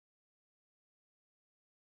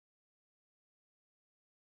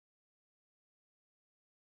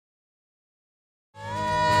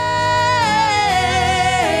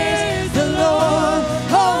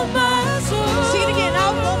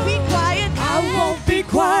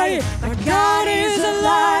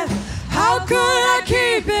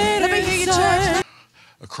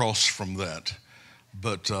across from that.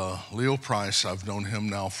 But Leo Price, I've known him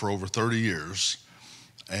now for over 30 years,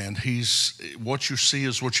 and what you see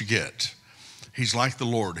is what you get. He's like the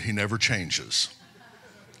Lord. He never changes.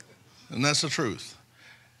 And that's the truth.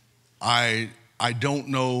 I don't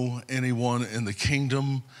know anyone in the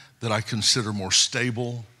kingdom that I consider more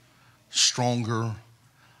stable, stronger.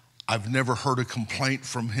 I've never heard a complaint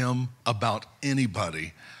from him about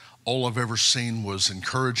anybody. All I've ever seen was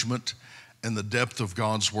encouragement and the depth of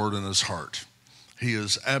God's word in his heart. He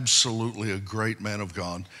is absolutely a great man of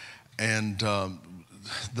God. And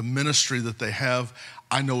the ministry that they have,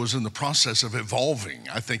 I know, is in the process of evolving.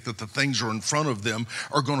 I think that the things that are in front of them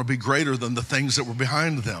are going to be greater than the things that were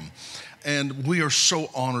behind them. And we are so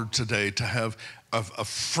honored today to have a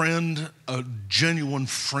friend, a genuine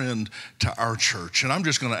friend to our church. And I'm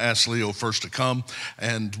just going to ask Leo first to come.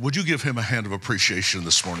 And would you give him a hand of appreciation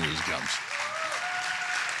this morning as he comes?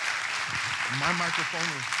 My microphone?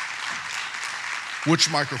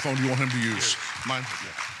 Which microphone do you want him to use? Mine?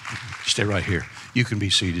 Yeah. Stay right here. You can be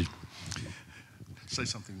seated. Say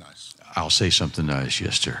something nice. I'll say something nice,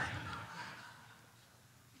 yes, sir.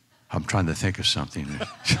 I'm trying to think of something.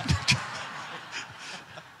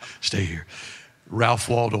 Stay here. Ralph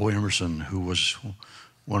Waldo Emerson, who was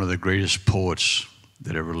one of the greatest poets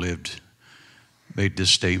that ever lived, made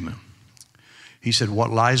this statement. He said, what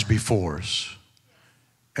lies before us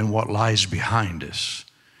and what lies behind us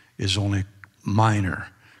is only minor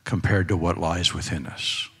compared to what lies within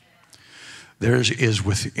us. There is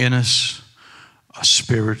within us a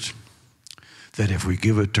spirit that if we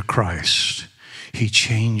give it to Christ, he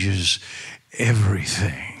changes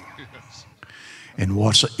everything. And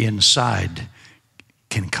what's inside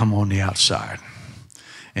can come on the outside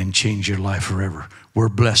and change your life forever. We're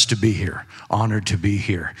blessed to be here, honored to be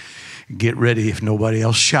here. Get ready. If nobody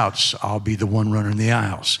else shouts, I'll be the one running the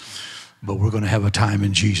aisles. But we're going to have a time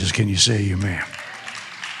in Jesus. Can you say amen?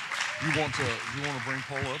 You want to bring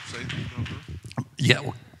Paula up? Say anything about her?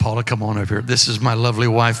 Yeah, Paula, come on over here. This is my lovely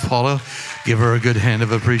wife, Paula. Give her a good hand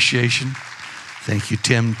of appreciation. Thank you,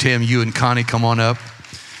 Tim. Tim, you and Connie, come on up.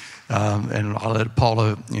 And I'll let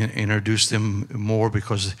Paula introduce them more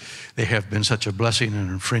because they have been such a blessing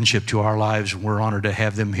and a friendship to our lives. We're honored to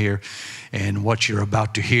have them here. And what you're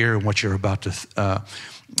about to hear and what you're about to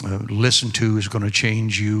listen to is going to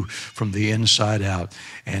change you from the inside out.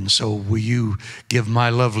 And so will you give my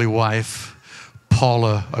lovely wife,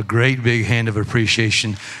 Paula, a great big hand of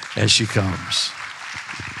appreciation as she comes.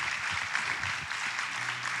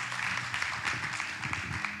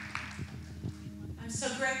 I'm so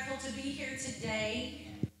grateful to be here today.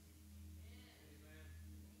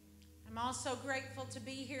 I'm also grateful to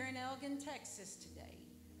be here in Elgin, Texas today.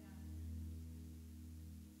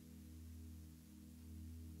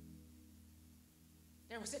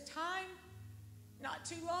 There was a time not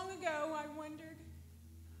too long ago I wondered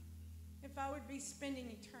if I would be spending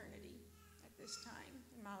eternity at this time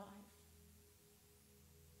in my life.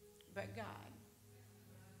 But God.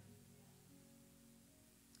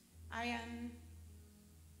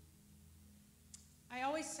 I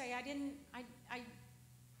always say I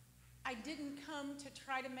didn't come to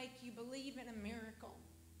try to make you believe in a miracle.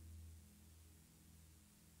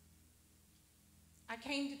 I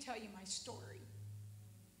came to tell you my story.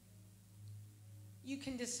 You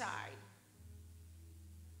can decide.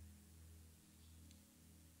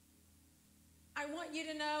 I want you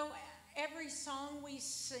to know every song we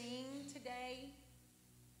sing today,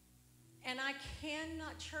 and I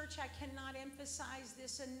cannot emphasize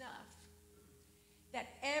this enough, that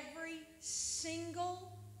every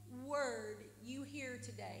single word you hear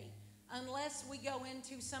today, unless we go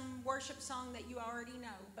into some worship song that you already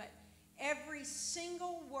know, but every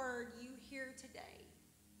single word you hear today,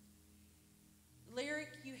 lyric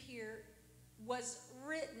you hear, was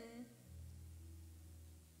written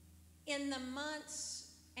in the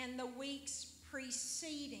months and the weeks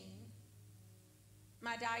preceding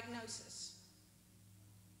my diagnosis.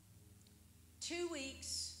 2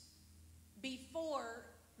 weeks before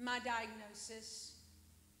my diagnosis,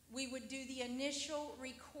 we would do the initial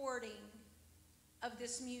recording of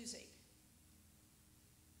this music.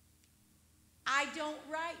 I don't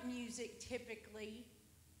write music typically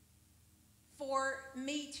for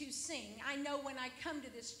me to sing. I know when I come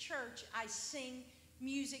to this church, I sing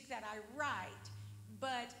music that I write,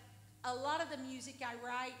 but a lot of the music I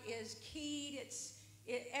write is keyed.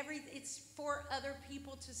 It's for other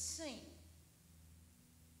people to sing,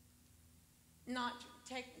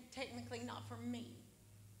 technically not for me.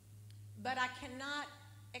 But I cannot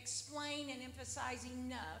explain and emphasize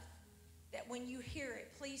enough that when you hear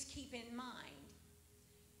it, please keep in mind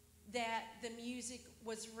that the music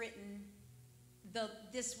was written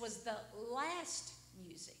this was the last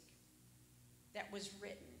music that was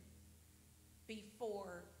written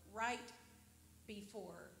right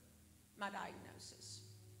before my diagnosis.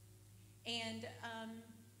 And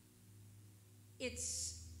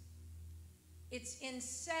it's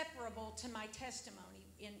inseparable to my testimony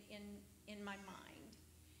in my mind.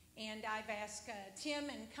 And I've asked Tim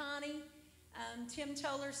and Connie. Tim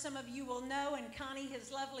Toller, some of you will know, and Connie,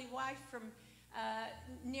 his lovely wife from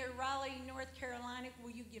near Raleigh, North Carolina.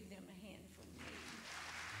 Will you give them a hand for me?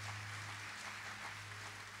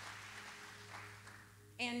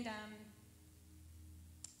 And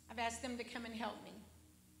I've asked them to come and help me.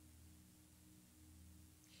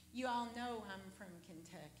 You all know I'm from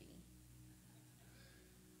Kentucky.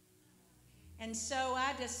 And so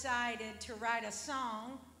I decided to write a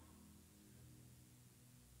song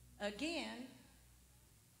again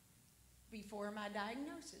before my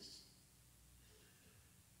diagnosis.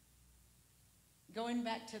 Going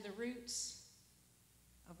back to the roots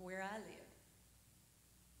of where I live.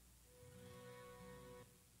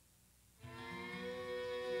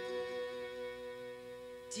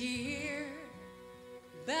 Dear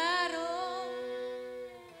battle,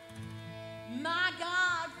 my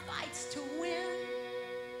God fights to win.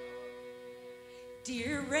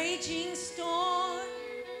 Dear raging storm,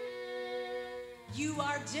 you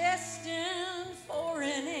are destined for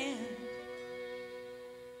an end.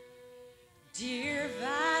 Dear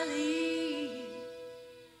valley,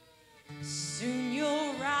 soon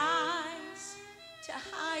you'll rise to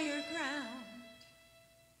higher ground.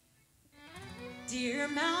 Dear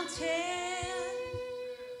mountain,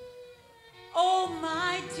 oh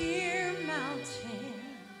my dear mountain,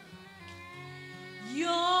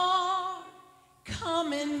 you're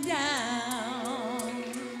coming down.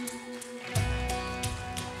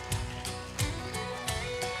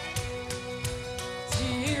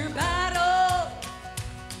 Dear battle,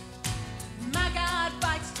 my God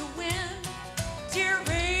fights to win. Dear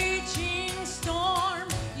raging storm,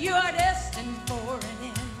 you are destined for an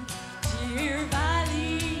end. Dear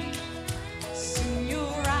valley, soon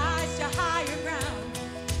you'll rise to higher ground.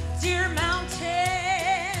 Dear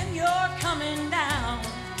mountain, you're coming down.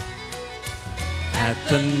 At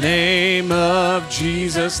the name of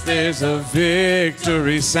Jesus, there's a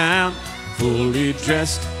victory sound. Fully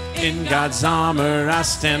dressed in God's armor, I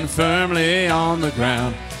stand firmly on the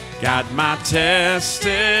ground. Got my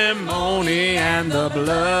testimony and the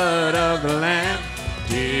blood of the Lamb.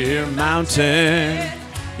 Dear mountain,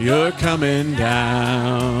 you're coming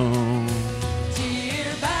down.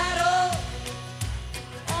 Dear battle,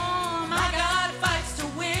 oh my God fights to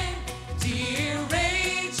win. Dear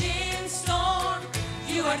raging storm,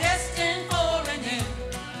 you are destined for an end.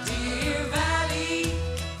 Dear valley,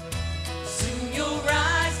 soon you'll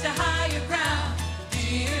rise to higher ground.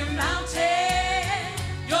 Dear mountain,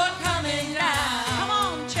 you're coming down. Come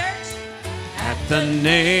on, church. At the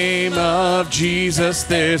name of Jesus,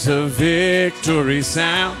 there's a victory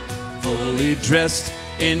sound. Fully dressed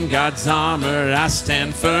in God's armor, I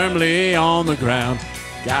stand firmly on the ground.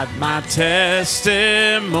 Got my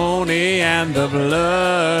testimony and the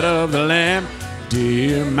blood of the Lamb.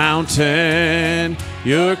 Dear mountain,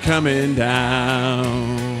 you're coming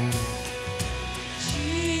down.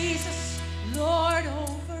 Jesus, Lord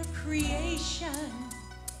over creation,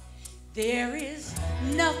 there is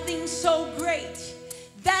nothing so great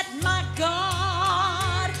that my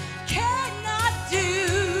God cannot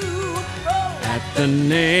do. Oh. At the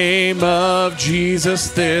name of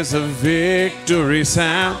Jesus, there's a victory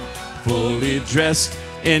sound. Fully dressed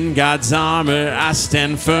in God's armor, I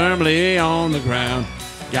stand firmly on the ground.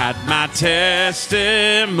 Got my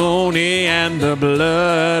testimony and the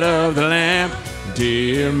blood of the Lamb.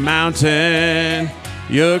 Dear mountain,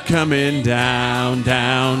 you're coming down,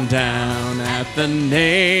 down, down. At the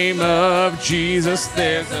name of Jesus,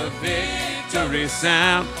 there's a victory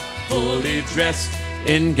sound. Fully dressed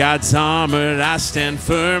in God's armor, I stand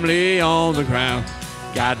firmly on the ground.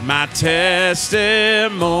 Got my testimony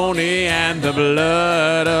and the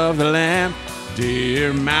blood of the Lamb.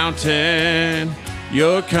 Dear mountain,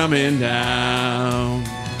 you're coming down.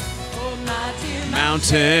 Oh, my dear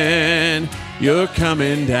Mountain, you're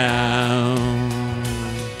coming down.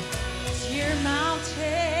 dear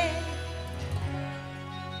mountain,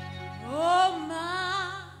 oh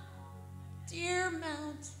my dear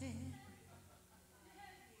mountain,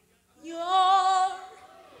 you're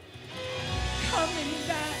coming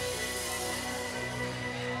back.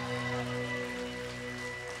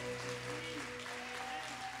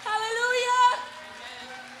 Hallelujah.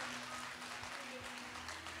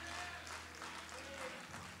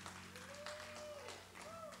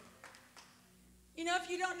 You know,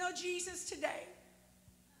 if you don't know Jesus today,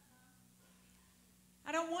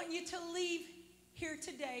 I don't want you to leave here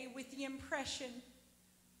today with the impression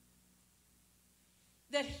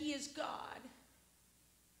that he is God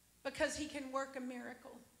because he can work a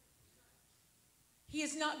miracle. He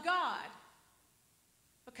is not God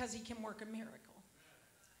because he can work a miracle.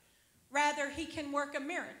 Rather, he can work a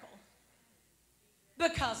miracle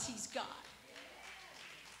because he's God.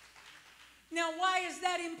 Now, why is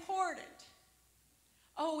that important?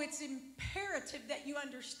 Oh, it's imperative that you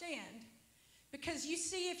understand. Because you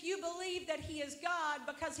see, if you believe that he is God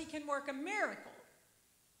because he can work a miracle,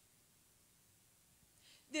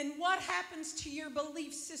 then what happens to your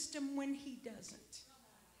belief system when he doesn't?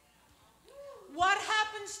 What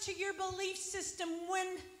happens to your belief system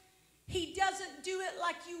when he doesn't do it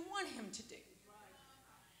like you want him to do?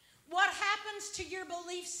 What happens to your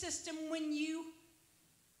belief system when you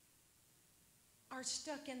are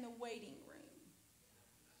stuck in the waiting room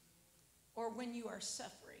or when you are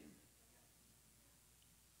suffering?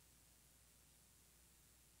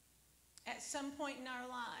 At some point in our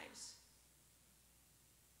lives,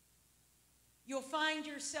 you'll find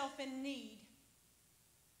yourself in need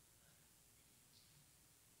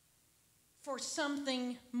for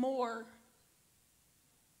something more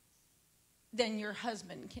than your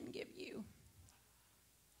husband can give you,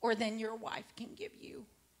 or than your wife can give you,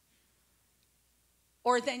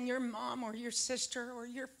 or than your mom or your sister or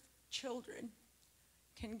your children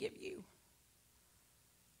can give you.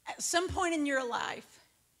 At some point in your life,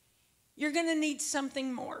 you're going to need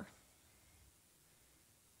something more.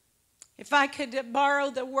 If I could borrow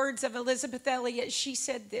the words of Elizabeth Elliot, she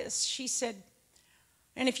said this. She said,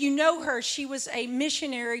 and if you know her, she was a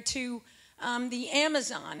missionary to the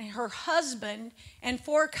Amazon. Her husband and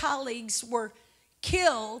 4 colleagues were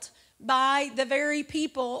killed by the very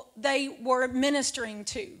people they were ministering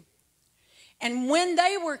to. And when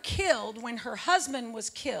they were killed, when her husband was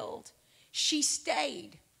killed, she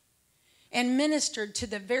stayed and ministered to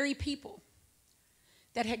the very people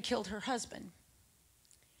that had killed her husband.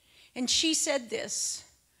 And she said this,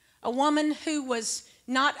 a woman who was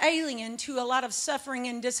not alien to a lot of suffering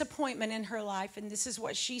and disappointment in her life, and this is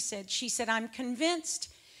what she said. She said, I'm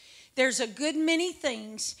convinced there's a good many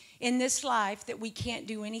things in this life that we can't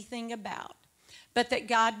do anything about, but that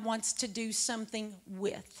God wants to do something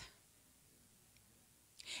with.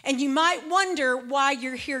 And you might wonder why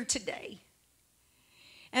you're here today.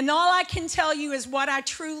 And all I can tell you is what I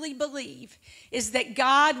truly believe is that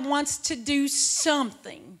God wants to do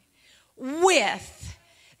something with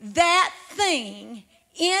that thing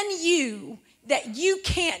in you that you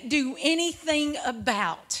can't do anything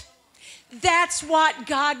about. That's what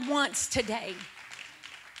God wants today.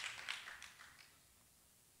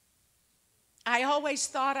 I always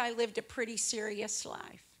thought I lived a pretty serious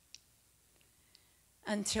life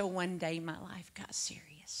until one day my life got serious.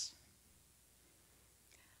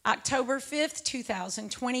 October 5th,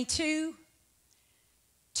 2022,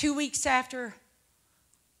 2 weeks after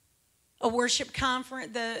a worship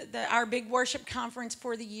conference, our big worship conference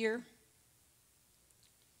for the year,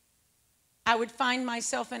 I would find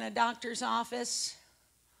myself in a doctor's office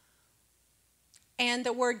and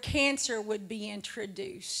the word cancer would be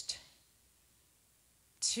introduced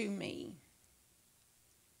to me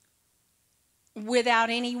without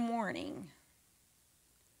any warning.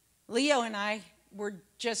 Leo and I were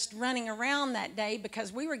just running around that day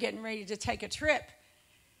because we were getting ready to take a trip,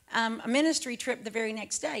 a ministry trip the very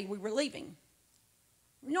next day. We were leaving.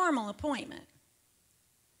 Normal appointment.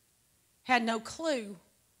 Had no clue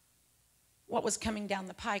what was coming down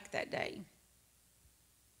the pike that day.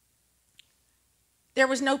 There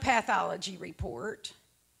was no pathology report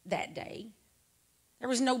that day. There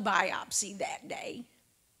was no biopsy that day.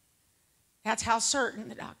 That's how certain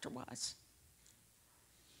the doctor was.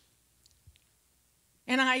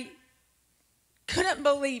 And I couldn't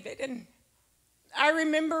believe it. And I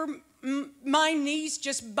remember my knees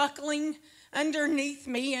just buckling underneath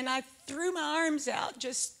me, and I threw my arms out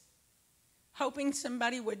just hoping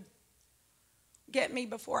somebody would get me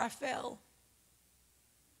before I fell.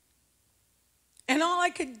 And all I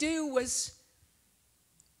could do was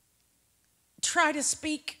try to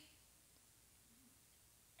speak,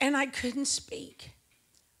 and I couldn't speak.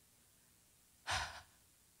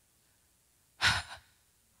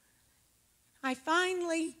 I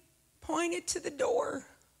finally pointed to the door,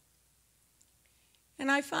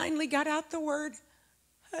 and I finally got out the word,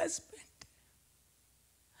 husband.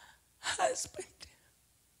 Husband.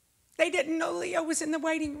 They didn't know Leo was in the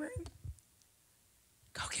waiting room.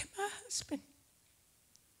 Go get my husband.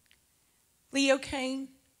 Leo came,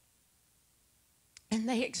 and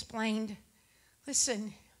they explained,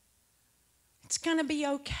 listen, It's going to be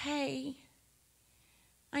okay.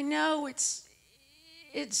 I know it's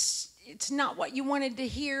not what you wanted to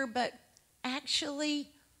hear, but actually,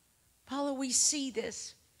 Paula, we see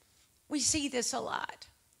this. We see this a lot.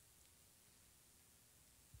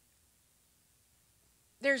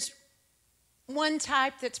 There's one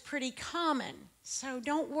type that's pretty common, so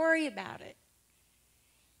don't worry about it.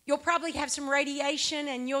 You'll probably have some radiation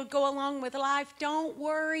and you'll go along with life. Don't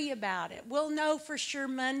worry about it. We'll know for sure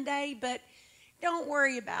Monday, but don't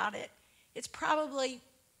worry about it. It's probably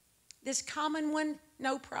this common one,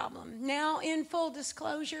 no problem. Now, in full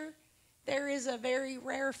disclosure, there is a very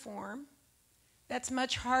rare form that's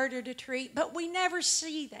much harder to treat, but we never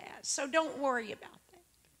see that, so don't worry about that.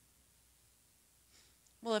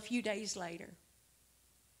 Well, a few days later,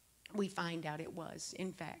 we find out it was,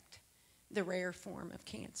 in fact, the rare form of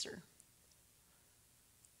cancer.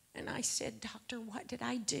 And I said, Doctor, what did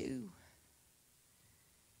I do?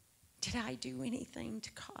 Did I do anything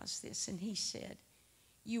to cause this? And he said,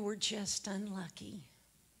 you were just unlucky.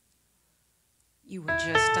 You were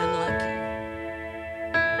just unlucky.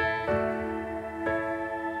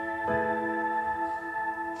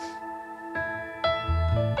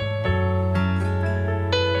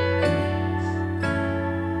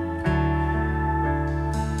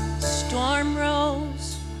 Storm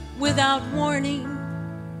rose without warning.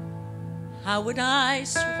 How would I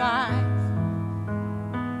survive?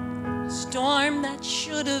 Storm that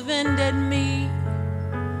should have ended me,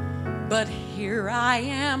 but here I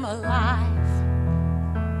am alive.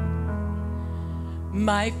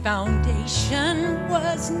 My foundation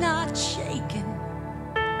was not shaken,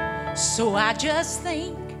 so I just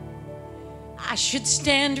think I should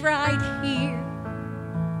stand right here.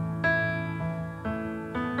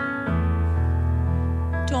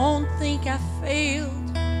 Don't think I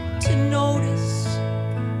failed to notice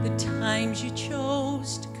the times you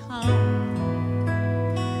chose to come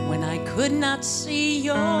when I could not see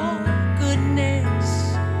your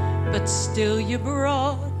goodness, but still you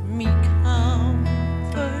brought me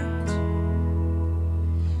comfort.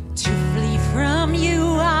 To flee from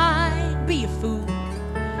you I'd be a fool,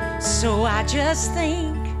 so I just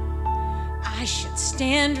think I should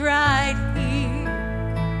stand right here.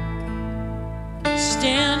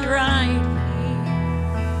 Stand right here.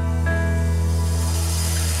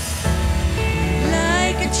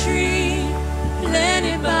 Like a tree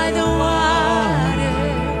planted by the water,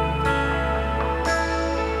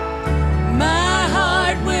 my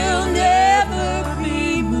heart will never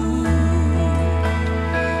be moved.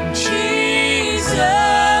 Jesus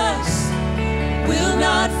will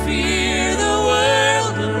not fear the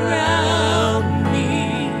world around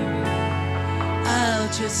me. I'll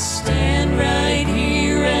just stand right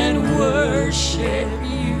here and worship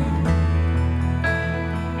you.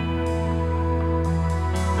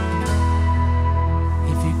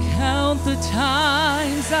 If you count the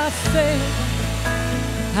times I failed,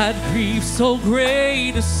 had grief so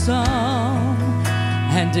great a sum,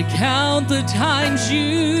 and to count the times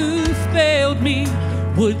you failed me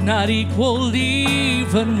would not equal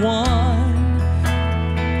even one.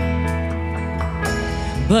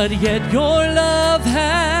 But yet your love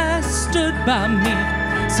has stood by me,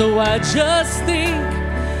 so I just think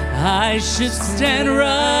I should stand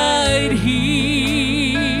right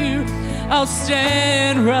here. I'll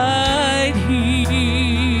stand right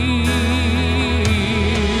here.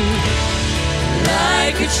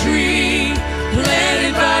 Like a tree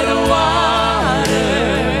planted by the water,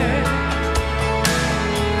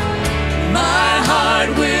 my heart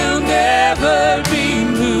will never be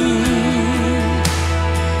moved.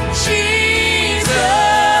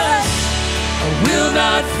 Will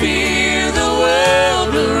not fear the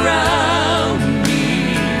world around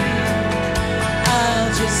me. I'll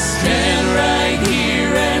just stand right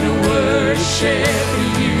here and worship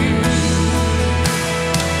you.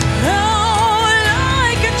 Oh,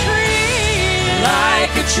 like a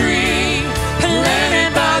tree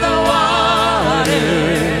planted by the water,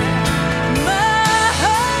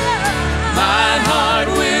 my heart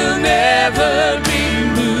will never be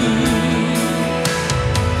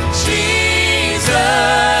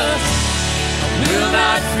will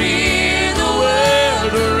not fear the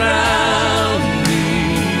world around me.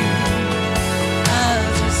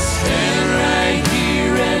 I'll just stand right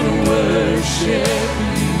here and worship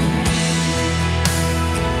you.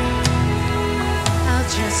 I'll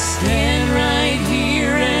just stand right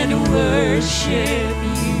here and worship you.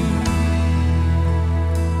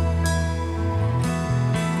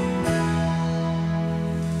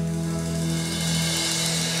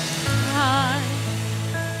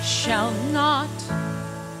 Shall not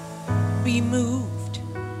be moved.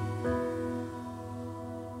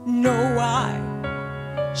 No, I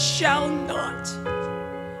shall not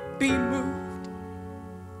be moved,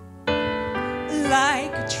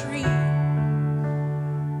 like a tree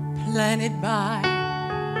planted by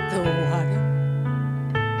the water.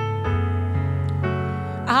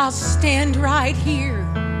 I'll stand right here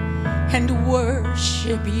and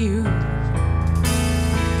worship you.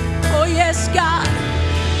 Oh yes, God.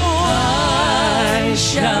 Oh, I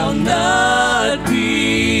shall not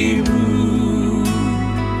be moved.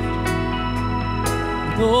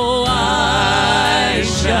 Oh, I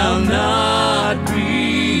shall not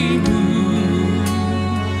be moved.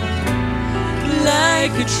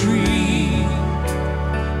 Like a tree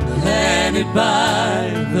planted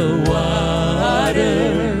by the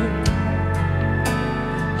water,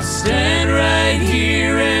 I'll stand right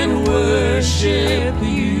here and worship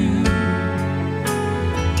you.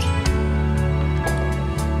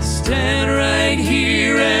 Stand right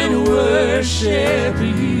here and worship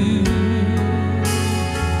you.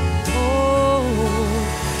 Oh,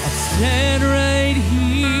 I'll stand right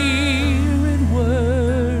here and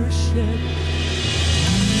worship you.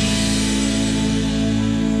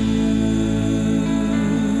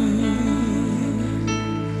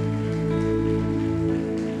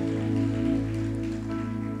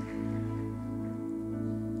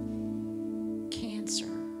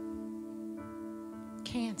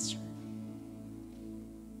 Cancer.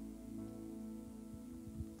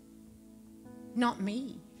 Not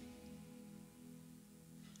me.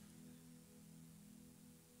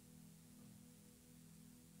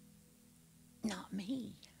 Not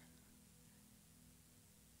me.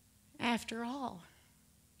 After all,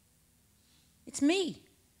 it's me.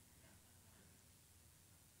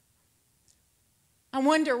 I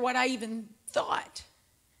wonder what I even thought.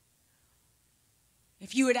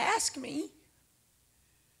 If you had asked me,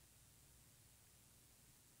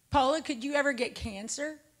 Paula, could you ever get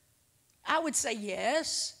cancer? I would say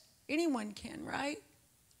yes. Anyone can, right?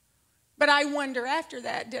 But I wonder after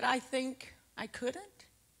that, did I think I couldn't?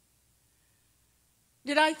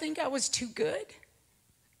 Did I think I was too good?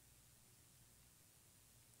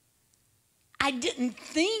 I didn't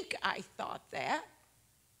think I thought that.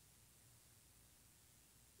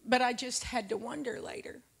 But I just had to wonder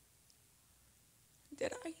later.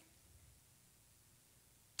 Did I?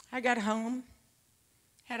 I got home,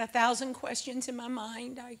 had 1,000 questions in my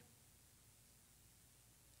mind.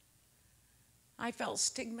 I felt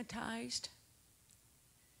stigmatized.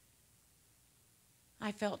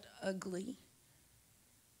 I felt ugly.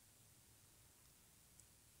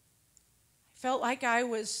 I felt like I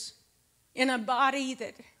was in a body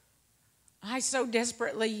that I so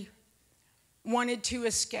desperately wanted to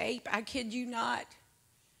escape. I kid you not.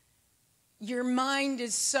 Your mind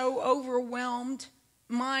is so overwhelmed.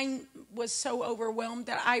 Mine was so overwhelmed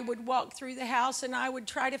that I would walk through the house and I would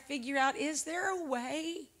try to figure out, is there a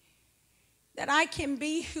way that I can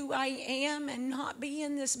be who I am and not be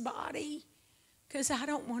in this body? Because I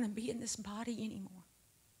don't want to be in this body anymore.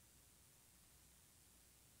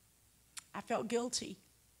 I felt guilty.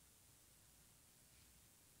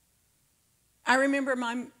 I remember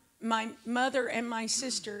my mother and my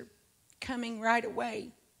sister coming right away.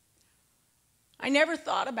 I never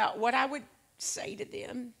thought about what I would say to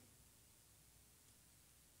them.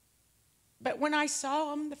 But when I saw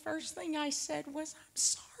them, the first thing I said was, I'm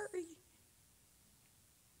sorry.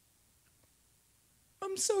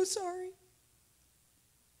 I'm so sorry.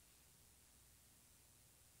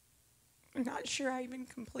 I'm not sure I even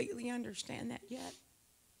completely understand that yet.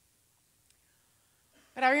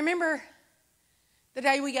 But I remember the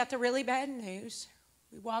day we got the really bad news.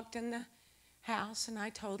 We walked in the house and I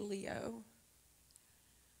told Leo,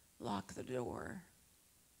 lock the door.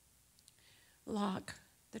 Lock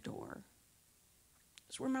the door.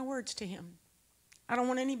 Those were my words to him. I don't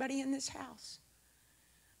want anybody in this house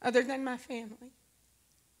other than my family.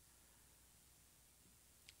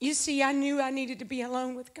 You see, I knew I needed to be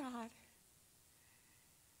alone with God.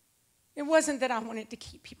 It wasn't that I wanted to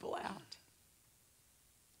keep people out.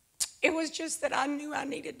 It was just that I knew I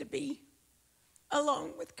needed to be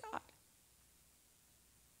alone with God.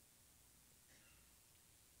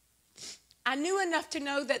 I knew enough to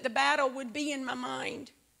know that the battle would be in my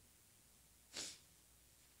mind.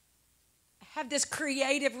 I have this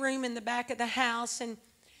creative room in the back of the house, and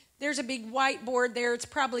there's a big whiteboard there. It's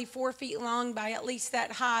probably 4 feet long by at least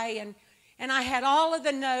that high, and I had all of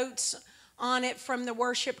the notes on it from the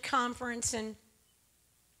worship conference, and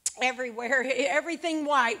everywhere, everything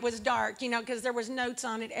white was dark, because there was notes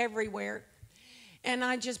on it everywhere. And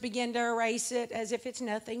I just began to erase it as if it's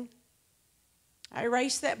nothing. I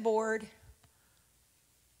erased that board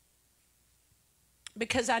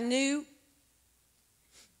because I knew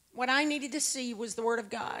what I needed to see was the Word of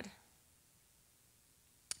God.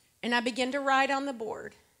 And I began to write on the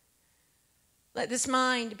board, let this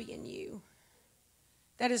mind be in you,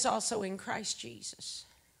 that is also in Christ Jesus.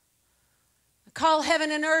 I call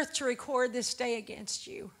heaven and earth to record this day against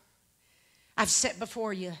you. I've set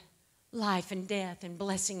before you life and death and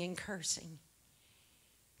blessing and cursing.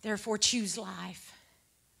 Therefore, choose life.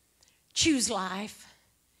 Choose life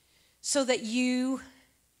so that you,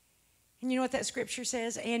 and you know what that scripture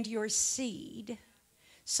says? And your seed,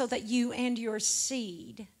 so that you and your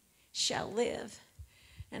seed shall live.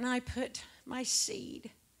 And I put my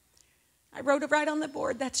seed. I wrote it right on the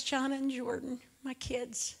board. That's John and Jordan, my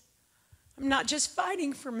kids. I'm not just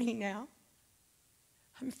fighting for me now.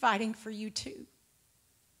 I'm fighting for you too.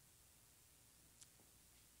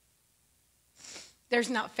 There's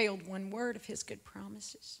not failed one word of his good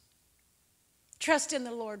promises. Trust in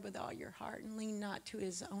the Lord with all your heart and lean not to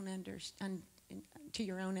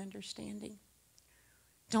your own understanding.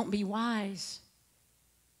 Don't be wise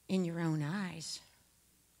in your own eyes.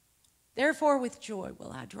 Therefore, with joy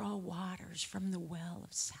will I draw waters from the well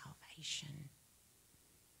of salvation.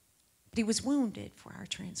 But he was wounded for our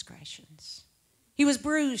transgressions. He was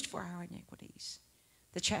bruised for our iniquities.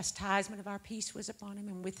 The chastisement of our peace was upon him,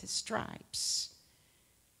 and with his stripes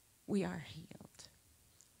we are healed.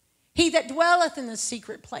 He that dwelleth in the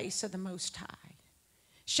secret place of the Most High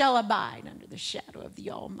shall abide under the shadow of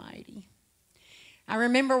the Almighty. I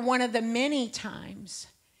remember one of the many times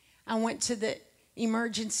I went to the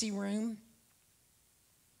emergency room.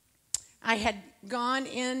 I had gone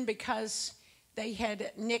in because they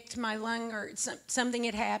had nicked my lung, or something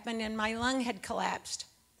had happened and my lung had collapsed.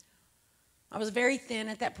 I was very thin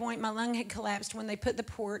at that point. My lung had collapsed when they put the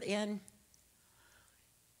port in.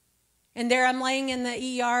 And there I'm laying in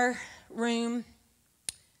the ER room,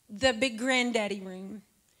 the big granddaddy room,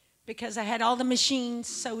 because I had all the machines,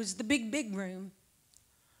 so it was the big room.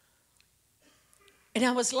 And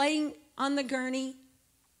I was laying on the gurney,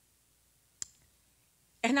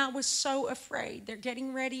 and I was so afraid. They're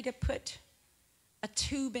getting ready to put a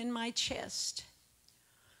tube in my chest.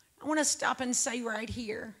 I want to stop and say right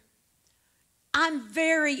here, I'm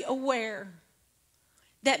very aware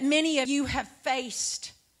that many of you have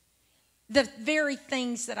faced the very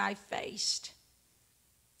things that I faced.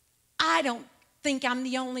 I don't think I'm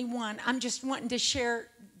the only one. I'm just wanting to share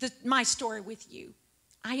my story with you.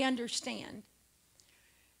 I understand.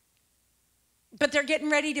 But they're getting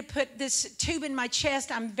ready to put this tube in my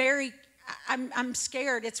chest. I'm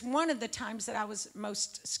scared. It's one of the times that I was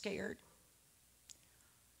most scared.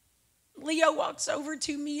 Leo walks over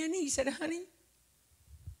to me and he said, honey,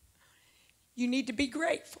 you need to be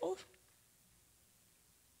grateful.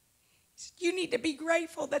 You need to be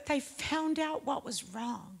grateful that they found out what was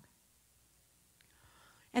wrong.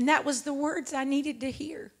 And that was the words I needed to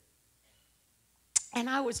hear. And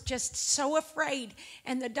I was just so afraid.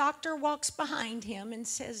 And the doctor walks behind him and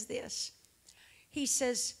says this. He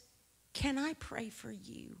says, can I pray for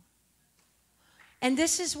you? And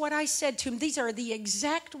this is what I said to him. These are the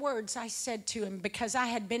exact words I said to him because I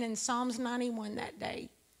had been in Psalms 91 that day.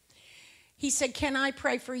 He said, can I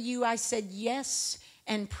pray for you? I said, yes,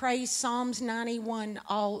 and pray Psalms 91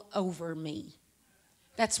 all over me.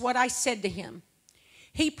 That's what I said to him.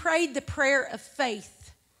 He prayed the prayer of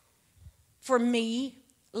faith for me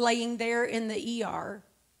laying there in the ER.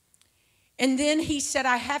 And then he said,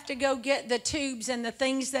 I have to go get the tubes and the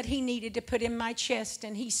things that he needed to put in my chest.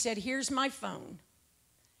 And he said, here's my phone.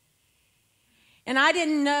 And I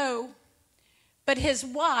didn't know, but his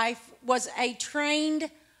wife was a trained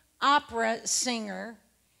opera singer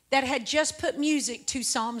that had just put music to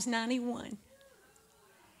Psalms 91.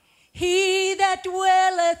 He that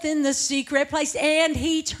dwelleth in the secret place, and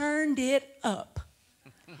he turned it up.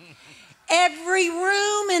 Every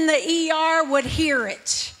room in the ER would hear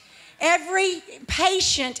it. Every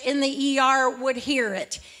patient in the ER would hear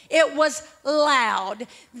it. It was loud.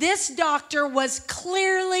 This doctor was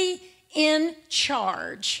clearly in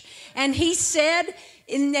charge. And he said,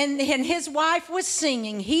 and his wife was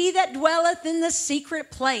singing, he that dwelleth in the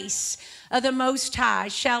secret place of the Most High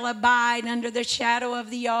shall abide under the shadow of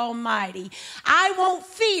the Almighty. I won't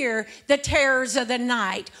fear the terrors of the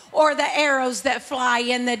night or the arrows that fly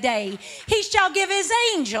in the day. He shall give his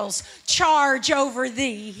angels charge over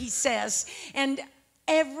thee, he says. And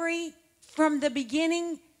from the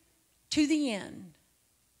beginning to the end,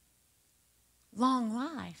 long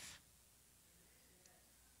life.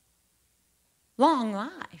 Long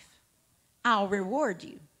life, I'll reward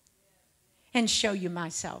you and show you my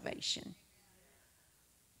salvation.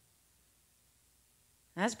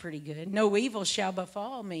 That's pretty good. No evil shall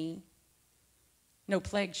befall me. No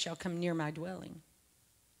plague shall come near my dwelling.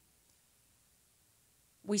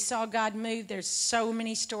 We saw God move. There's so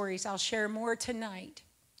many stories. I'll share more tonight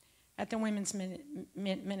at the women's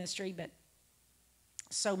ministry, but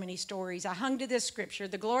so many stories. I hung to this scripture: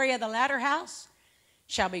 the glory of the latter house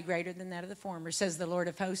shall be greater than that of the former, says the Lord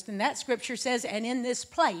of hosts. And that scripture says, and in this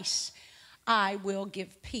place I will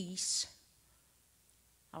give peace.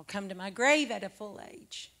 I'll come to my grave at a full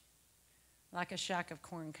age, like a shock of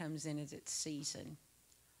corn comes in as its season.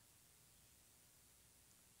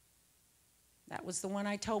 That was the one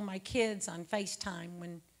I told my kids on FaceTime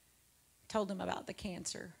when I told them about the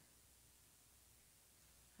cancer.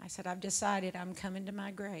 I said, I've decided I'm coming to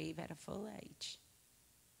my grave at a full age.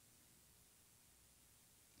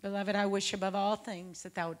 Beloved, I wish above all things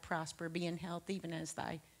that thou would prosper, be in health, even as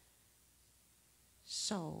thy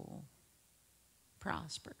soul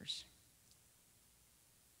prospers.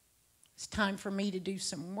 It's time for me to do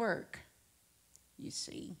some work, you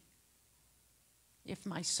see. If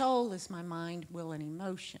my soul is my mind, will, and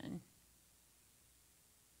emotion,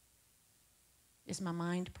 is my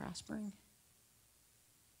mind prospering?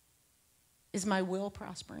 Is my will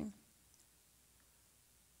prospering?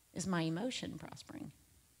 Is my emotion prospering?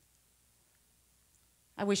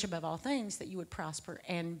 I wish above all things that you would prosper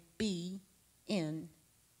and be in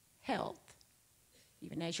health,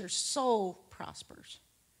 even as your soul prospers.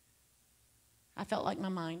 I felt like my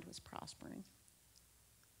mind was prospering.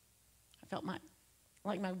 I felt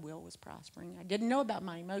like my will was prospering. I didn't know about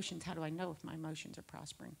my emotions. How do I know if my emotions are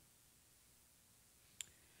prospering?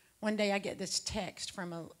 One day I get this text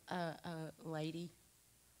from a lady.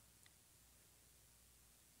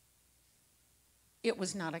 It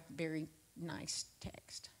was not a very nice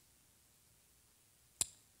text.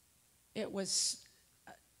 It was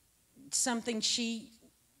something she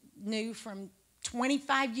knew from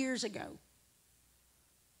 25 years ago.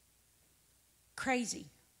 Crazy.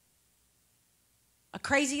 A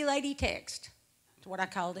crazy lady text is what I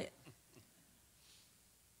called it.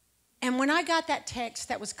 And when I got that text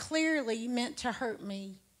that was clearly meant to hurt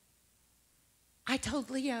me, I told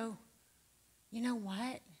Leo, you know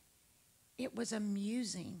what? It was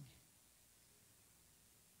amusing.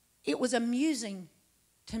 It was amusing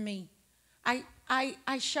to me.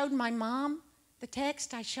 I showed my mom the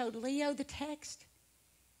text. I showed Leo the text.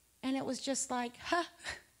 And it was just like, huh.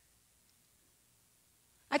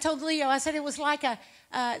 I told Leo, I said it was like it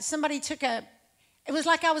was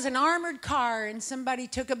like I was an armored car and somebody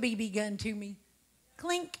took a BB gun to me.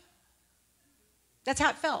 Clink. That's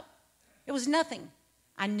how it felt. It was nothing.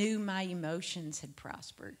 I knew my emotions had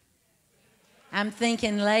prospered. I'm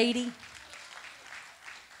thinking, lady,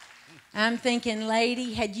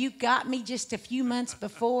 had you got me just a few months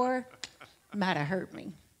before, it might have hurt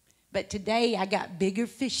me. But today I got bigger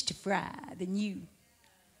fish to fry than you.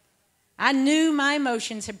 I knew my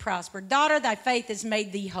emotions had prospered. Daughter, thy faith has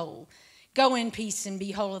made thee whole. Go in peace and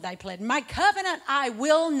be whole of thy pledge. My covenant I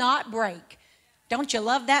will not break. Don't you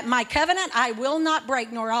love that? My covenant I will not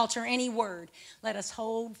break nor alter any word. Let us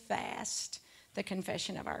hold fast the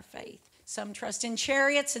confession of our faith. Some trust in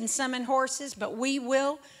chariots and some in horses, but we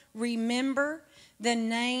will remember the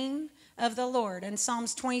name of the Lord. And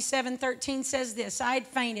Psalms 27:13 says this, I'd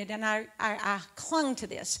fainted, and I clung to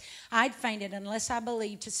this. I'd fainted unless I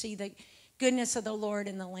believed to see the goodness of the Lord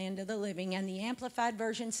in the land of the living. And the Amplified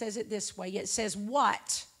Version says it this way. It says,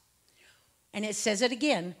 what? And it says it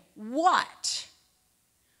again. What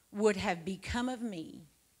would have become of me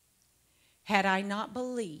had I not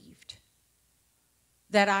believed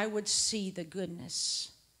that I would see the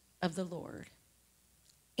goodness of the Lord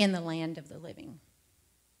in the land of the living?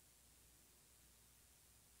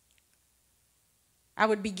 I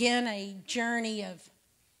would begin a journey of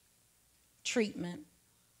treatment.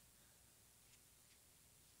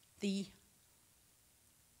 The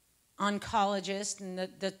oncologist and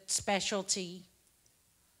the specialty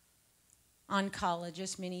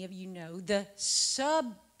oncologist, many of you know, the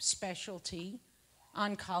subspecialty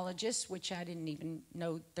oncologist, which I didn't even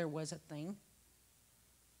know there was a thing.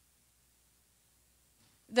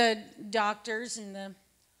 The doctors and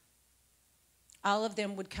all of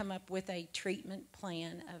them would come up with a treatment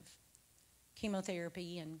plan of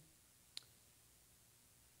chemotherapy and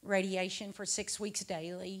radiation for 6 weeks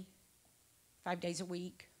daily, 5 days a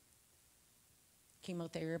week,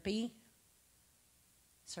 chemotherapy,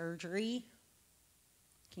 surgery,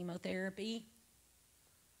 chemotherapy.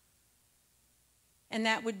 And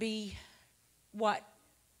that would be what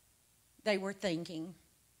they were thinking.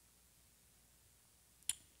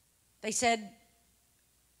 They said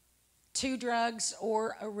 2 drugs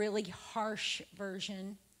or a really harsh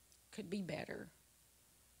version could be better,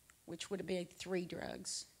 which would be 3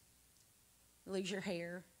 drugs. Lose your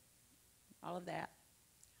hair, all of that.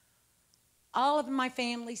 all of my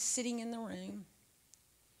family sitting in the room.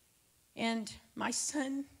 And my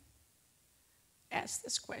son asked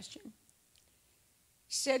this question.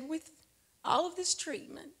 He said, with all of this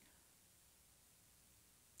treatment,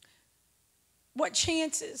 what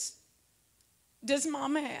chances does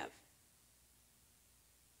Mom have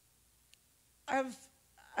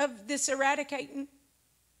of this eradicating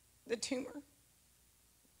the tumor?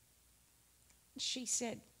 She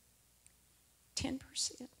said, 10%.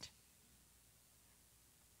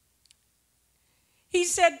 He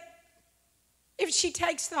said, if she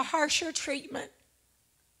takes the harsher treatment,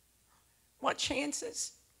 what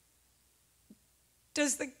chances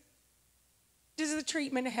does the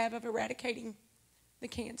treatment have of eradicating the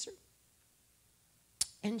cancer?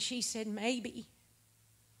 And she said, maybe.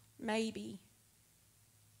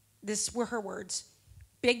 This were her words.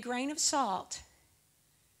 Big grain of salt.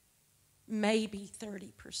 Maybe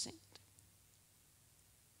 30%.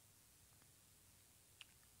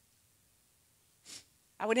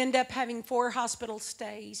 I would end up having 4 hospital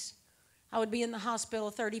stays. I would be in the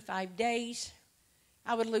hospital 35 days.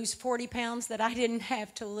 I would lose 40 pounds that I didn't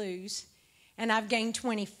have to lose. And I've gained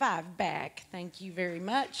 25 back. Thank you very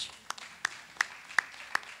much.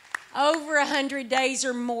 Over 100 days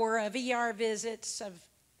or more of ER visits,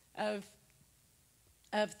 of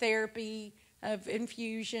therapy, of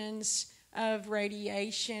infusions, of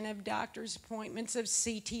radiation, of doctor's appointments, of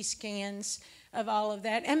CT scans, of all of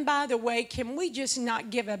that. And by the way, can we just not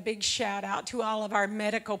give a big shout out to all of our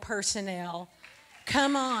medical personnel?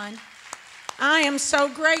 Come on. I am so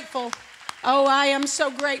grateful. Oh, I am so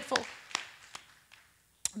grateful.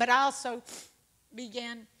 But I also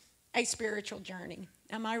began a spiritual journey.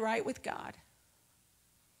 Am I right with God?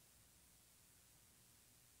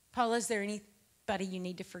 Paula, is there anybody you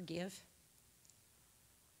need to forgive?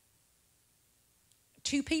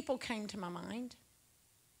 2 people came to my mind.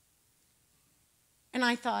 And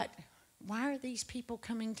I thought, why are these people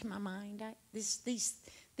coming to my mind? These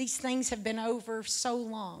things have been over so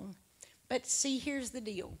long. But see, here's the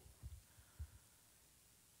deal.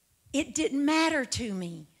 It didn't matter to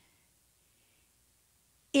me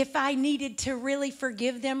if I needed to really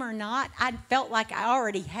forgive them or not. I felt like I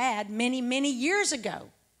already had many, many years ago.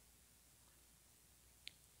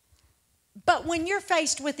 But when you're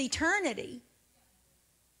faced with eternity,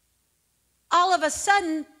 all of a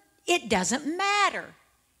sudden, it doesn't matter.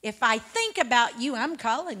 If I think about you, I'm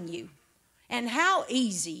calling you. And how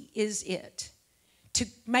easy is it to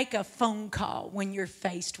make a phone call when you're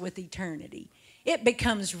faced with eternity? It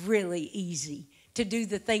becomes really easy to do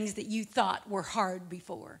the things that you thought were hard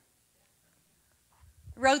before.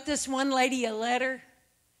 I wrote this one lady a letter.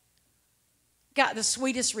 Got the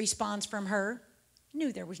sweetest response from her.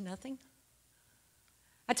 Knew there was nothing.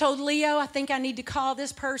 I told Leo, I think I need to call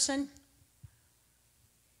this person.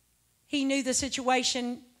 He knew the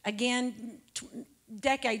situation, again,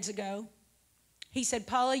 decades ago. He said,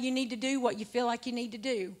 Paula, you need to do what you feel like you need to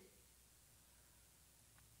do.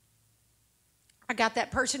 I got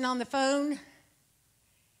that person on the phone,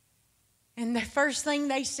 and the first thing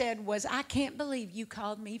they said was, I can't believe you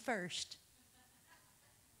called me first.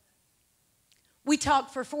 We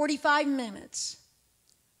talked for 45 minutes.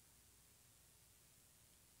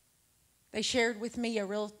 They shared with me a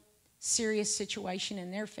real serious situation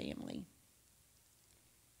in their family.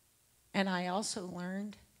 And I also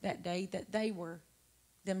learned that day that they were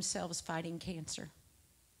themselves fighting cancer.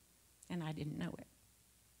 And I didn't know it.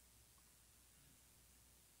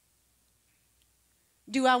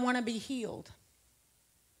 Do I want to be healed?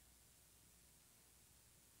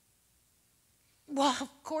 Well,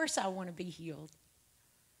 of course I want to be healed.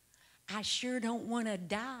 I sure don't want to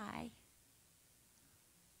die.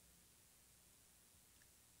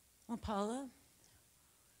 Well, Paula,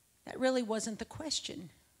 that really wasn't the question.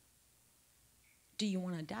 Do you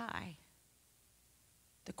want to die?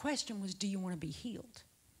 The question was, do you want to be healed?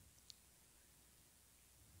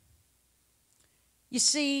 You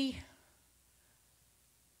see,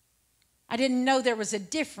 I didn't know there was a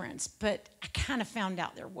difference, but I kind of found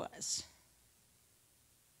out there was.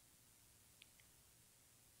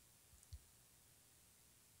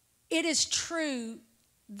 It is true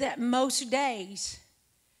that most days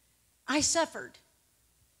I suffered.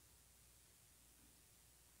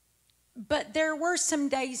 But there were some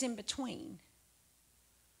days in between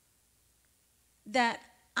that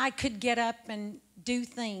I could get up and do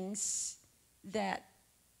things that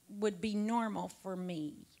would be normal for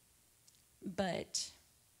me. But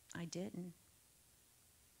I didn't.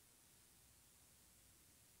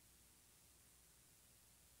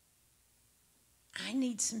 I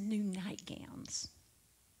need some new nightgowns.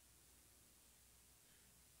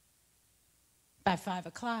 By 5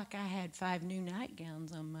 o'clock, I had 5 new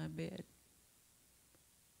nightgowns on my bed.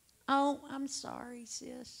 Oh, I'm sorry,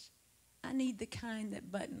 sis. I need the kind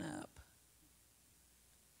that button up.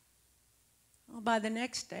 Well, by the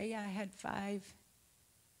next day, I had 5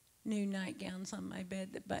 new nightgowns on my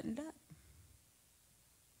bed that buttoned up.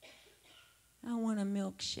 I want a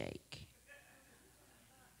milkshake.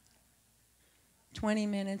 20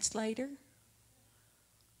 minutes later,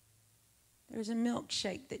 there's a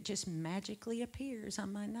milkshake that just magically appears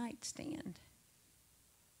on my nightstand.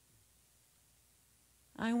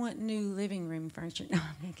 I want new living room furniture. No,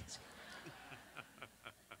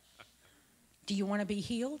 do you want to be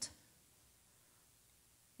healed?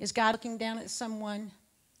 Is God looking down at someone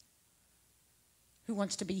who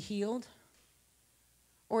wants to be healed?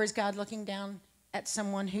 Or is God looking down at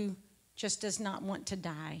someone who just does not want to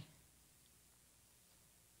die?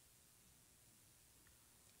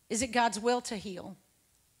 Is it God's will to heal?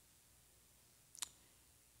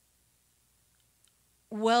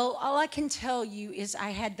 Well, all I can tell you is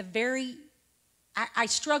I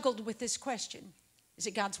struggled with this question. Is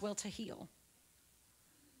it God's will to heal?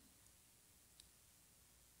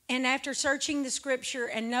 And after searching the scripture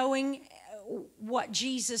and knowing what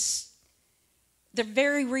Jesus, the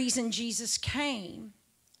very reason Jesus came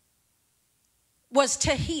was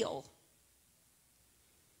to heal.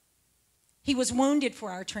 He was wounded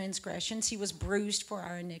for our transgressions. He was bruised for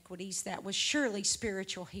our iniquities. That was surely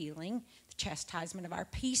spiritual healing. The chastisement of our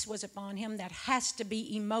peace was upon him. That has to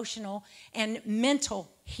be emotional and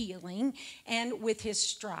mental healing. And with his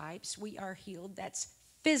stripes, we are healed. That's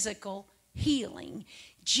physical healing.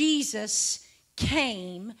 Jesus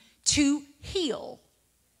came to heal.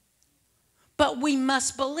 But we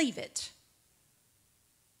must believe it.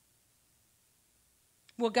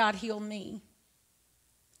 Will God heal me?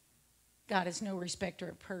 God is no respecter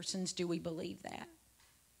of persons. Do we believe that?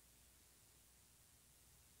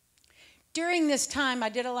 During this time, I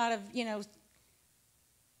did a lot of,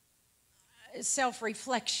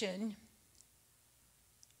 self-reflection.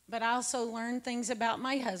 But I also learned things about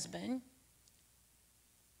my husband.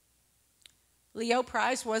 Leo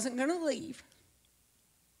Price wasn't going to leave.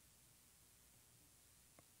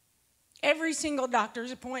 Every single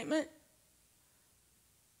doctor's appointment,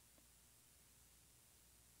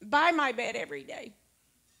 by my bed every day.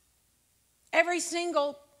 Every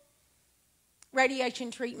single radiation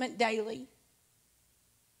treatment daily.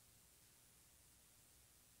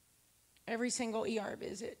 Every single ER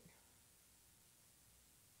visit.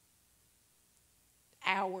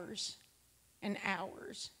 Hours and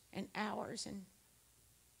hours and hours. And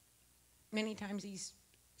many times he's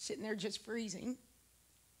sitting there just freezing.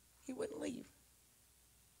 He wouldn't leave.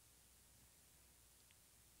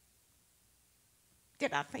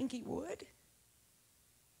 Did I think he would?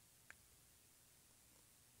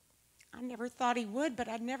 I never thought he would, but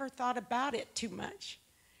I never thought about it too much.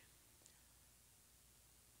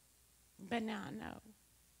 But now I know.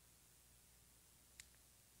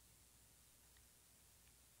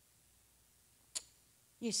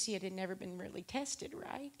 You see, it had never been really tested,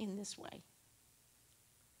 right, in this way.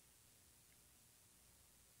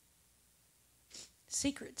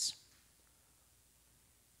 Secrets.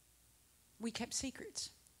 We kept secrets.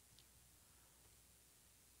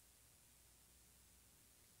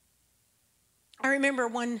 I remember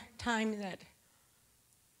one time that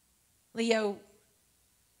Leo,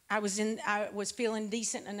 I was feeling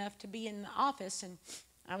decent enough to be in the office, and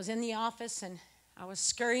I was in the office and I was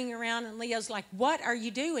scurrying around, and Leo's like, "What are you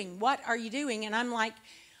doing? What are you doing?" And I'm like,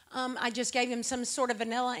 I just gave him some sort of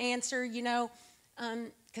vanilla answer,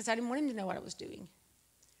 because I didn't want him to know what I was doing.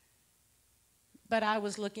 But I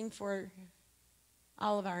was looking for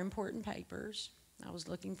all of our important papers. I was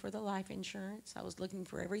looking for the life insurance. I was looking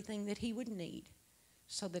for everything that he would need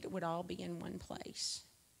so that it would all be in one place.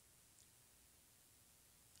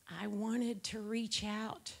 I wanted to reach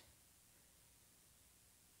out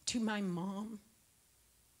to my mom,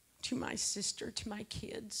 to my sister, to my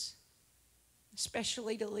kids,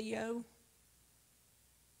 especially to Leo.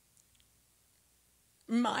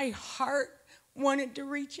 My heart wanted to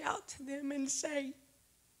reach out to them and say,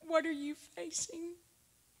 "What are you facing?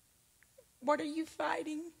 What are you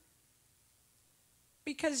fighting?"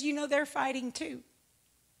 Because they're fighting too.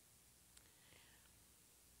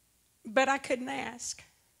 But I couldn't ask.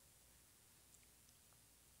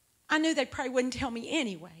 I knew they probably wouldn't tell me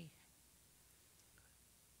anyway.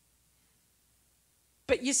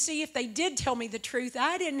 But you see, if they did tell me the truth,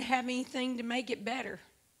 I didn't have anything to make it better.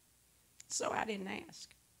 So I didn't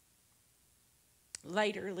ask.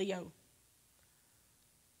 Later, Leo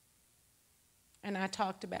and I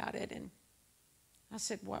talked about it, and I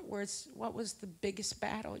said, what was the biggest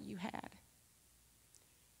battle you had?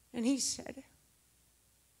 And he said,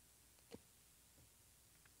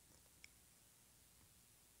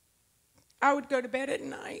 I would go to bed at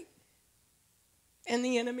night, and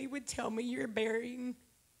the enemy would tell me, you're burying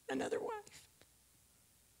another wife.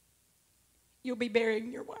 You'll be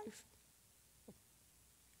burying your wife.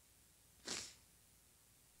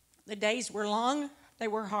 The days were long. They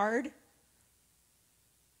were hard.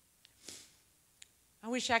 I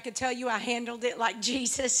wish I could tell you I handled it like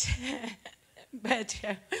Jesus. But,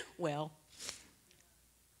 well,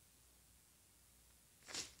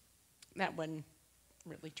 that wasn't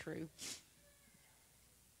really true.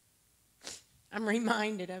 I'm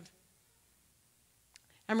reminded of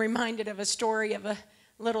a story of a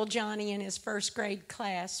little Johnny in his first grade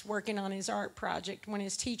class working on his art project when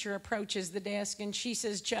his teacher approaches the desk and she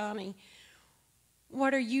says, Johnny,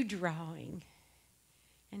 what are you drawing?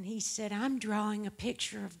 And he said, I'm drawing a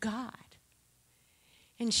picture of God.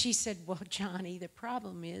 And she said, well, Johnny, the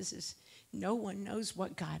problem is no one knows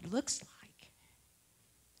what God looks like.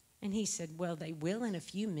 And he said, well, they will in a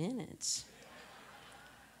few minutes.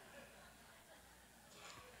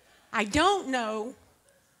 I don't know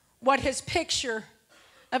what his picture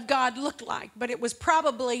of God looked like, but it was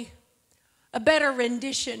probably a better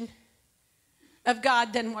rendition of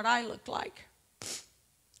God than what I looked like.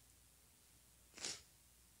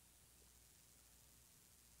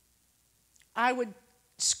 I would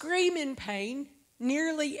scream in pain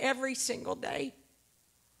nearly every single day.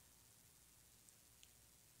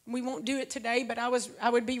 We won't do it today, but I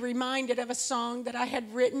would be reminded of a song that I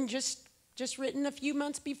had written just written a few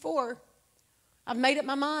months before. I've made up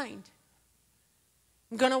my mind.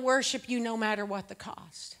 I'm going to worship you no matter what the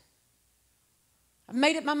cost. I've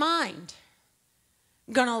made up my mind.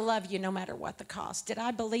 I'm going to love you no matter what the cost. Did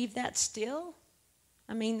I believe that still?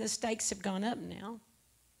 I mean, the stakes have gone up now.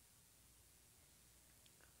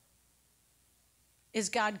 Is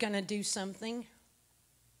God going to do something?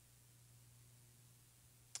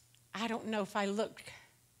 I don't know if I look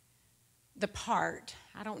the part.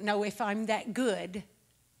 I don't know if I'm that good.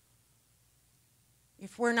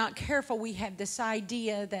 If we're not careful, we have this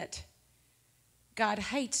idea that God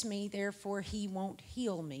hates me, therefore he won't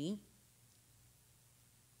heal me.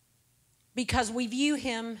 Because we view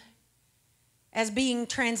him as being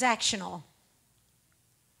transactional.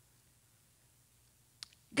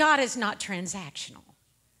 God is not transactional.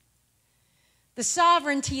 The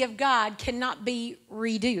sovereignty of God cannot be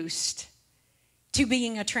reduced to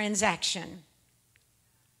being a transaction.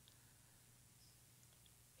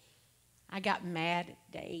 I got mad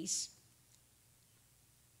days.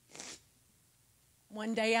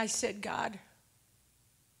 One day I said, God,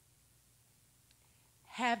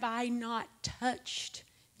 have I not touched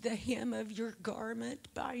the hem of your garment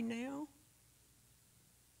by now?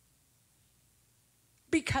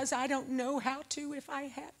 Because I don't know how to if I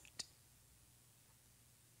haven't.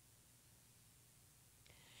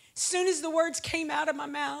 As soon as the words came out of my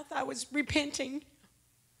mouth, I was repenting.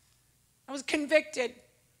 I was convicted.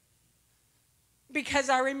 Because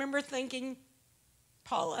I remember thinking,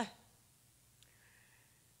 Paula,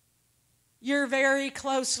 you're very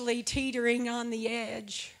closely teetering on the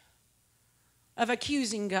edge of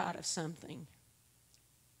accusing God of something.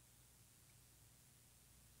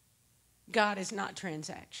 God is not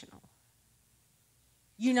transactional.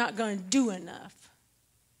 You're not going to do enough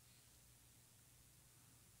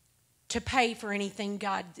to pay for anything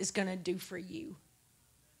God is going to do for you.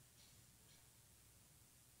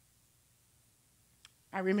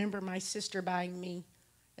 I remember my sister buying me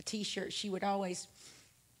a t-shirt. She would always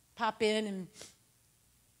pop in and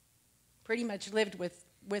pretty much lived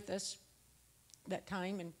with us that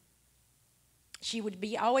time. And she would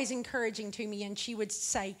be always encouraging to me, and she would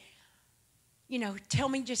say, you know, tell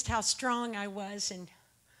me just how strong I was.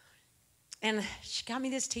 And she got me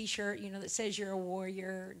this t-shirt, you know, that says you're a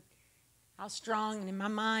warrior, how strong. And in my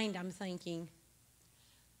mind, I'm thinking,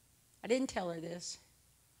 I didn't tell her this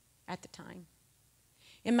at the time.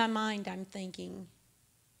 In my mind, I'm thinking,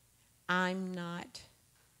 I'm not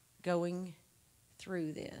going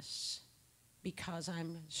through this because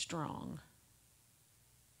I'm strong.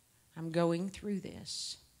 I'm going through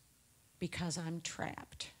this because I'm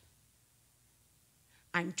trapped.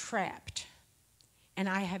 I'm trapped, and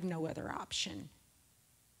I have no other option.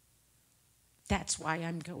 That's why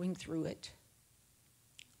I'm going through it.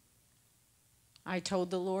 I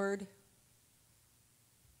told the Lord,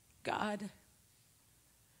 God,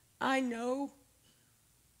 I know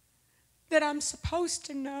that I'm supposed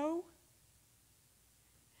to know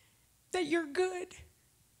that you're good.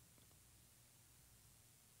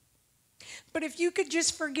 But if you could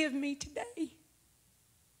just forgive me today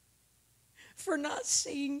for not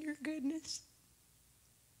seeing your goodness.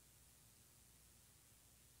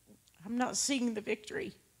 I'm not seeing the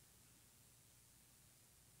victory.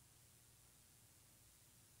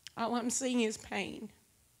 All I'm seeing is pain.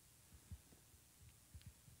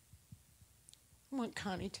 I want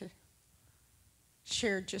Connie to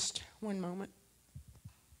share just one moment.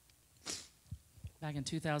 Back in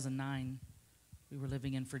 2009, we were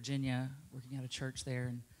living in Virginia, working at a church there,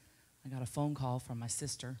 and I got a phone call from my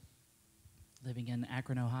sister living in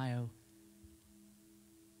Akron, Ohio.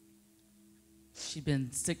 She'd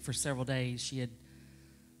been sick for several days. She had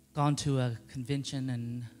gone to a convention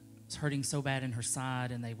and was hurting so bad in her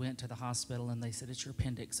side, and they went to the hospital, and they said, it's your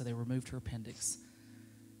appendix, so they removed her appendix.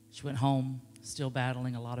 She went home, still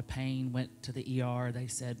battling a lot of pain, went to the ER. They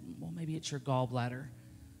said, well, maybe it's your gallbladder.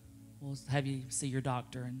 We'll have you see your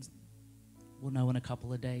doctor, and we'll know in a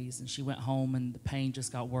couple of days. And she went home, and the pain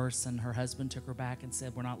just got worse, and her husband took her back and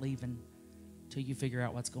said, we're not leaving till you figure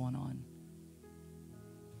out what's going on.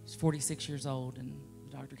 She's 46 years old, and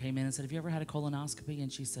the doctor came in and said, have you ever had a colonoscopy?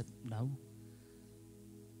 And she said, no.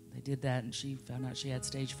 They did that, and she found out she had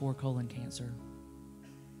stage 4 colon cancer.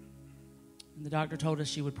 And the doctor told us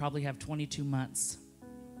she would probably have 22 months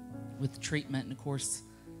with treatment. And of course,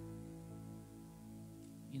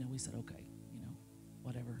 we said, okay,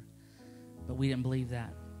 whatever. But we didn't believe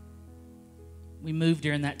that. We moved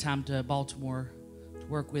during that time to Baltimore to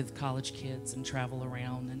work with college kids and travel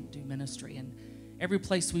around and do ministry. And every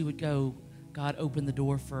place we would go, God opened the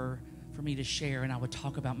door for me to share. And I would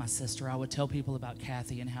talk about my sister. I would tell people about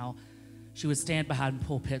Kathy and how she would stand behind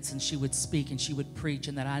pulpits and she would speak and she would preach,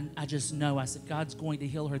 and that I just know, I said, God's going to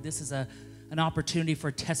heal her. This is an opportunity for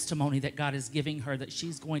a testimony that God is giving her, that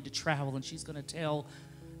she's going to travel and she's going to tell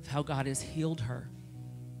how God has healed her.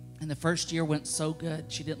 And the first year went so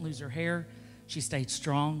good. She didn't lose her hair. She stayed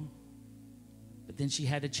strong. But then she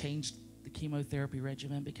had to change the chemotherapy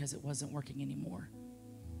regimen because it wasn't working anymore.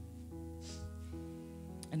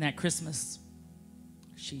 And that Christmas,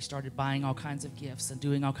 she started buying all kinds of gifts and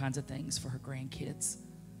doing all kinds of things for her grandkids.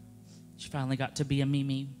 She finally got to be a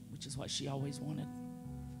Mimi, which is what she always wanted.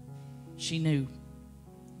 She knew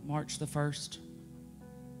March the 1st,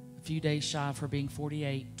 a few days shy of her being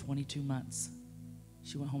 48, 22 months,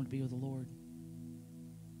 she went home to be with the Lord.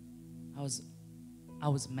 I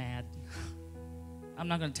was mad. I'm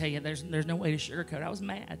not going to tell you, there's no way to sugarcoat it. I was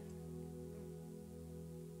mad.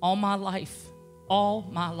 All my life,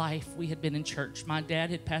 we had been in church. My dad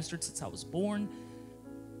had pastored since I was born.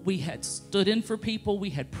 We had stood in for people. We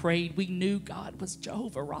had prayed. We knew God was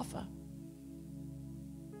Jehovah Rapha.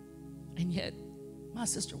 And yet, my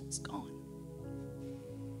sister was gone.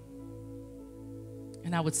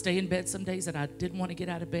 And I would stay in bed some days that I didn't want to get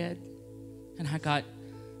out of bed. And I got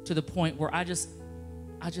to the point where I just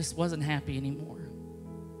wasn't happy anymore.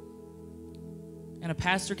 And a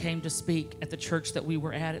pastor came to speak at the church that we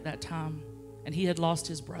were at that time. And he had lost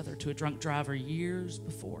his brother to a drunk driver years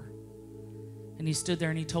before. And he stood there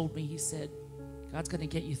and he told me, he said, God's going to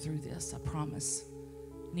get you through this, I promise.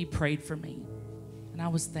 And he prayed for me. And I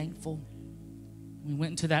was thankful. We went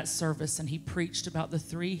into that service and he preached about the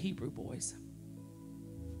 3 Hebrew boys.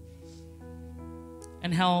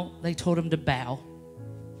 And how they told him to bow.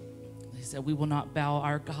 They said, we will not bow,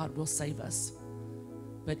 our God will save us.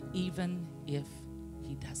 But even if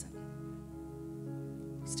he doesn't,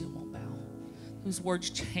 he still won't bow. Those words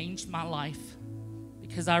changed my life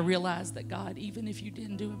because I realized that God, even if you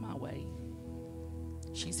didn't do it my way,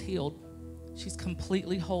 she's healed. She's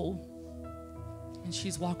completely whole. And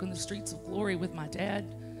she's walking the streets of glory with my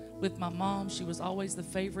dad, with my mom. She was always the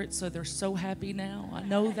favorite, so they're so happy now. I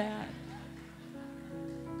know that.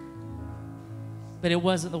 But it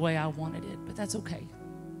wasn't the way I wanted it. But that's okay.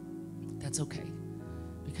 That's okay.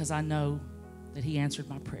 Because I know that he answered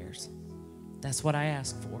my prayers. That's what I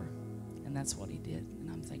asked for. And that's what he did.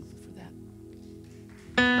 And I'm thankful for that.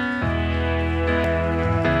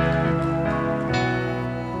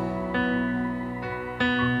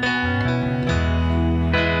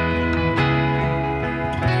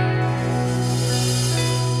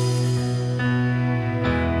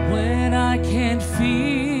 When I can't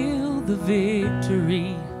feel the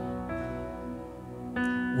victory,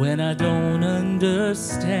 when I don't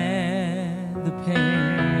understand the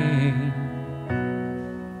pain,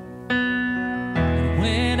 and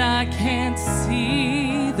when I can't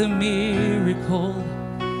see the miracle,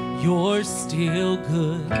 you're still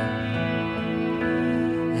good.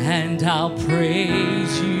 And I'll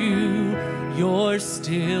praise you, you're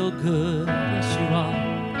still good. Yes, you are.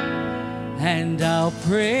 And I'll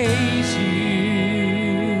praise you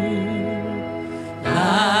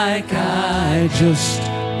like I just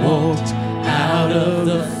walked out of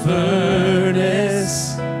the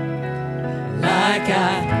furnace, like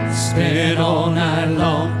I spent all night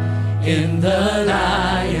long the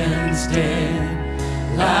lion's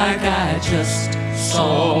den, like I just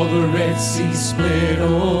saw the Red Sea split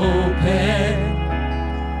open.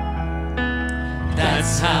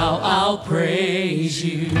 That's how I'll praise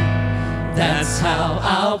you. That's how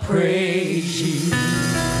I'll praise you.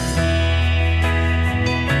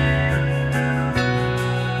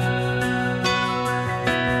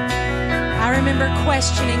 I remember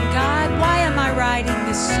questioning, God, why am I writing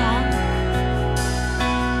this song?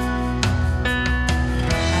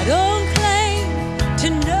 I don't claim to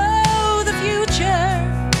know the future,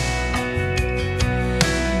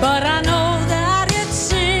 but I know that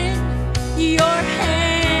it's in your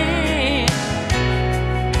hand.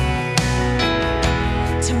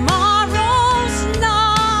 Tomorrow's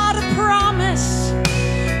not a promise,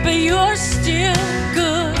 but you're still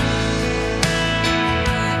good.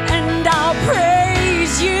 And I'll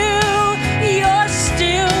praise you, you're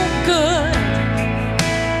still good.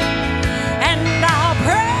 And I'll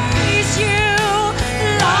praise you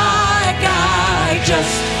like I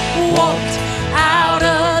just walked out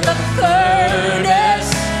of the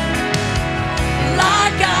furnace,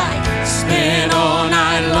 like I spent all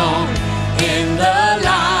night long in the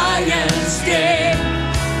lion's den,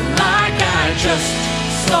 like I just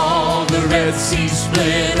saw the Red Sea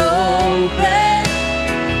split open.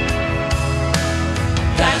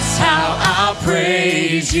 That's how I'll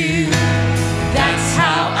praise you. That's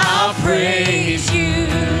how I'll praise you.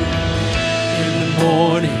 In the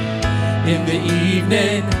morning, in the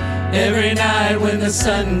evening, every night when the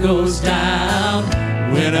sun goes down,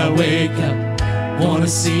 when I wake up, wanna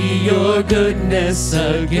see your goodness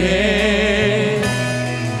again.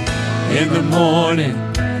 In the morning,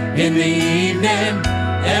 in the evening,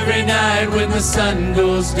 every night when the sun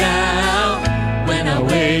goes down, when I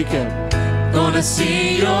wake up, gonna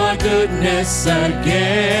see your goodness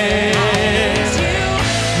again.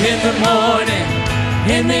 In the morning,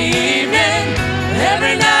 in the evening,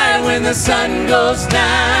 every night when the sun goes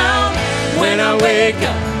down, when I wake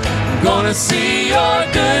up, I'm gonna see your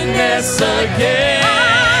goodness again.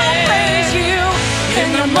 I'll praise you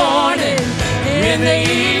in the morning, in the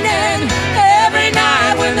evening, every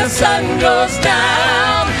night when the sun goes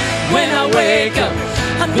down, when I wake up,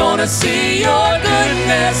 I'm gonna see your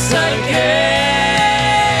goodness again.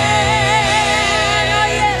 Oh,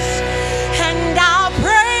 yes. And I'll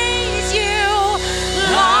praise you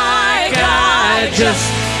like I just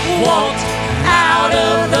walked out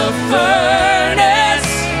of the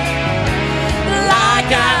furnace,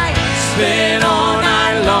 like I spent all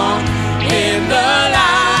night long in the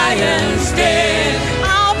lion's den.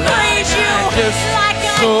 I'll praise you like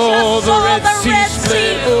I just saw the Red Sea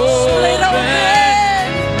split open.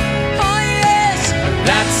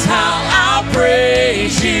 That's how I'll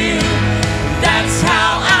praise you. That's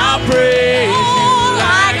how I'll praise you.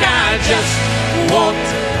 Like I just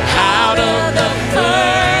walked out of the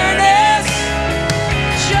furnace,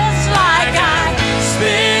 just like I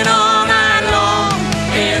spent all night long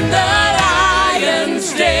in the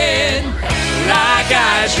lion's den, like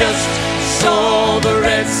I just saw the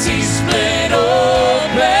Red Sea split open.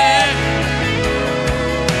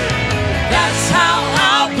 That's how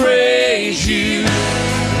I'll praise you.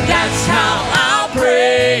 That's how I'll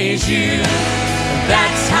praise you.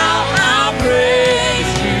 That's how I'll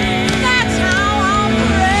praise you. That's how I'll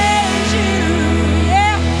praise you.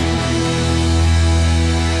 Yeah.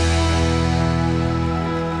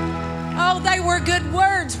 Oh, they were good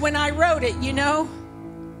words when I wrote it, you know.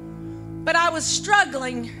 But I was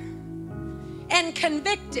struggling and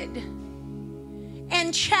convicted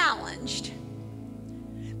and challenged.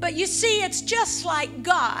 But you see, it's just like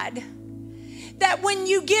God, that when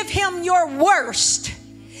you give him your worst,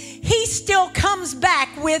 he still comes back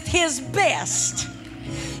with his best.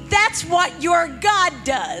 That's what your God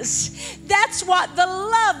does. That's what the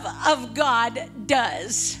love of God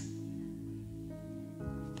does.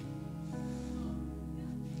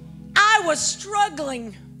 I was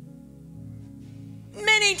struggling.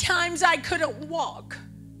 Many times I couldn't walk.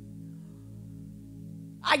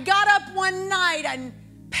 I got up one night and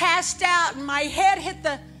passed out, and my head hit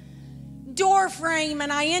the door frame,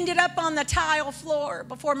 and I ended up on the tile floor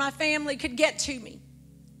before my family could get to me.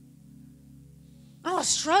 I was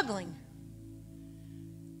struggling.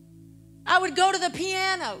 I would go to the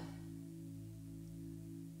piano,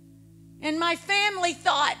 and my family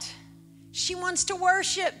thought, she wants to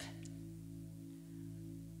worship.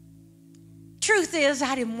 Truth is,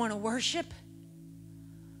 I didn't want to worship.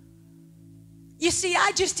 You see,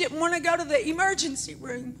 I just didn't want to go to the emergency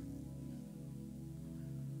room.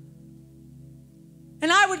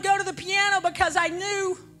 And I would go to the piano because I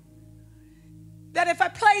knew that if I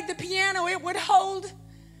played the piano, it would hold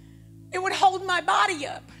It would hold my body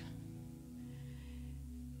up.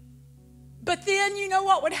 But then, you know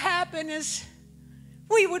what would happen is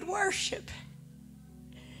we would worship.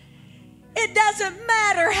 It doesn't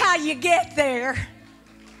matter how you get there.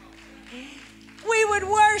 We would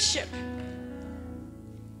worship.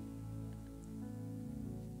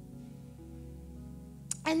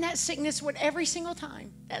 And that sickness would, every single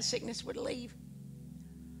time, that sickness would leave.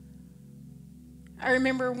 I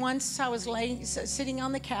remember once I was sitting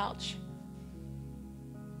on the couch.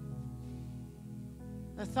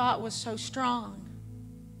 The thought was so strong.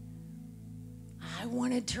 I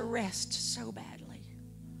wanted to rest so badly.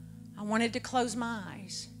 I wanted to close my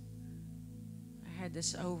eyes. I had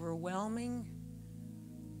this overwhelming,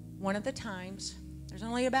 one of the times, there's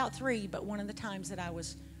only about 3, but one of the times that I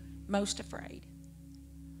was most afraid.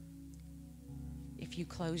 If you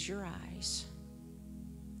close your eyes,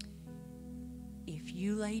 if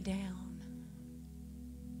you lay down,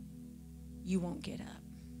 you won't get up.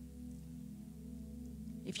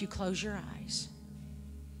 If you close your eyes,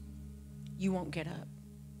 you won't get up.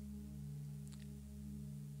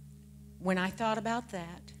 When I thought about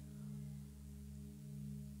that,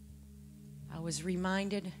 I was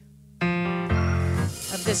reminded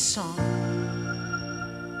of this song.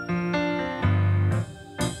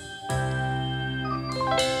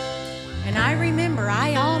 And I remember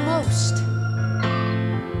I almost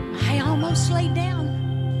laid down,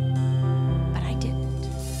 but I didn't.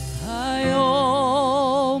 I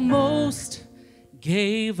almost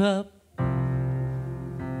gave up,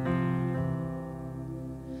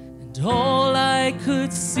 and all I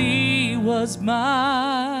could see was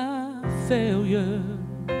my failures.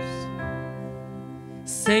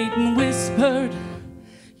 Satan whispered,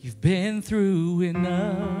 "You've been through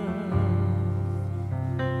enough."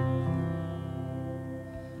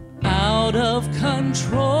 Out of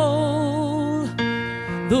control,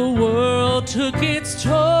 the world took its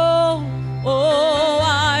toll. Oh,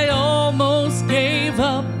 I almost gave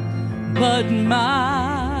up, but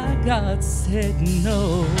my God said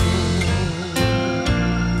no.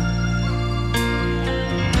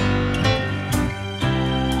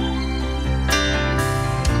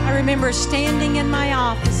 I remember standing in my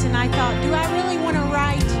office and I thought, do I really want to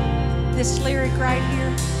write this lyric right here?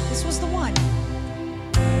 This was the one.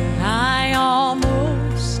 I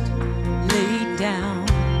almost laid down.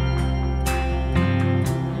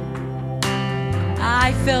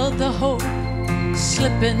 I felt the hope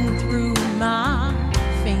slipping through my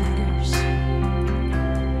fingers.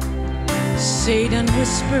 Satan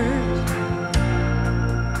whispered,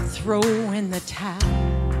 throw in the towel.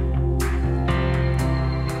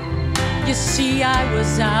 You see, I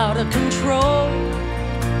was out of control.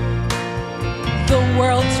 The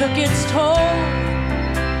world took its toll.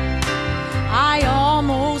 I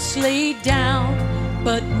almost laid down,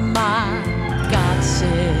 but my God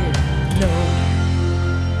said no.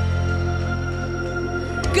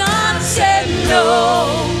 God said no.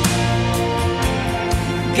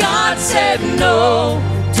 God said no.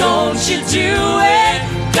 Don't you do it.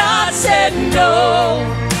 God said no.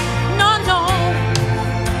 No, no.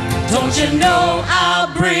 Don't you know I'll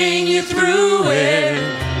bring you through it?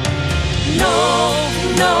 No,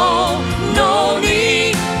 no, no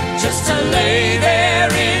need just to lay there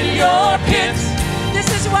in your pit. This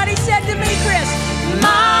is what he said to me, Chris.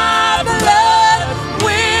 My blood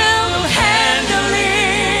will handle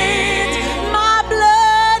it. My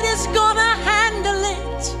blood is gonna handle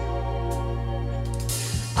it.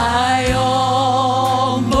 I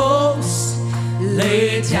almost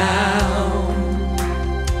lay down.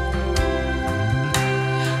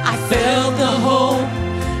 I felt the hope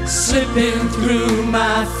slipping through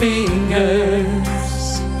my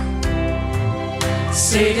fingers.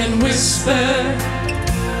 Satan whispered,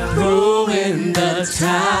 throw in the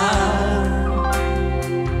towel.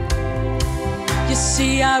 You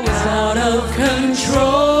see, I was out of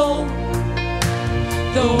control.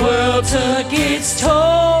 The world took its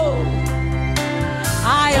toll.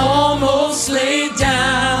 I almost laid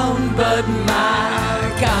down, but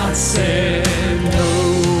my God said no.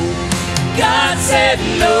 God said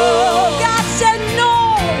no. God said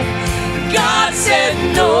no. God said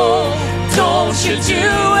no. Don't you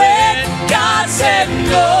do it. God said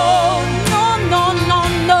no. No, no, no,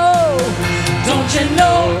 no. Don't you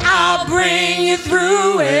know I'll bring you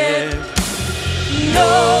through it?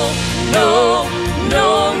 No, no,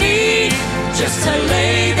 no need just to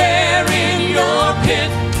lay there in your pit.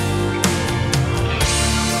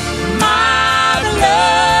 My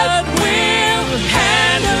blood will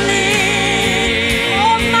handle it.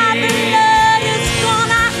 Oh, my blood is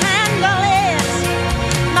gonna handle it.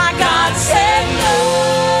 My God said no.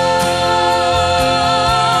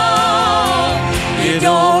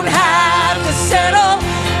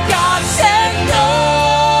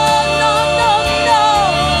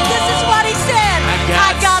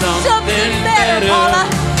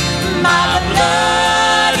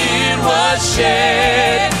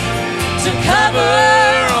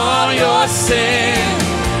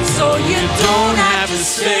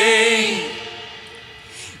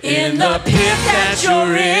 the pit that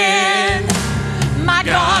you're in. My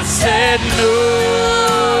God said no,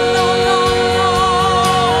 no, no, no.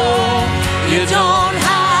 You don't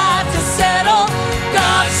have to settle.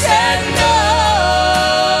 God said no.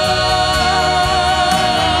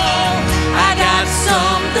 I got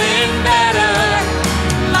something better.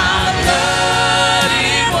 My blood,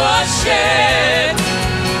 it was shed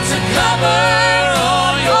to cover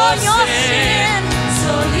all your sin.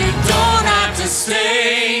 So you don't have to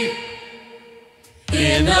stay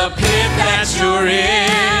in the pit that you're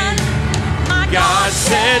in. My God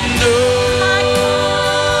said no. My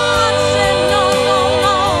God said no, no,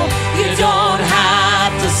 no. You don't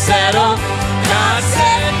have to settle. God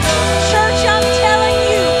said no. Church, I'm telling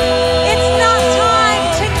you, it's not time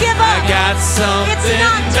to give up. I got something It's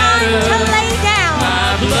not time to better. lay down.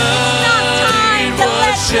 My blood, It's not time to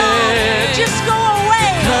let shed go. Just go away.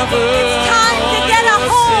 cover It's time to all get a your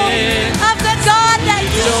hold sin. of the God that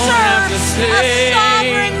you don't have serve, to a stay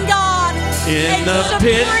sovereign God, in a the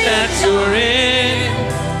pit supreme that God. you're in.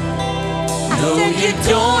 I No, said you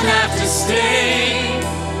don't have to stay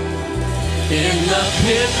in the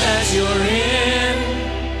pit that you're in.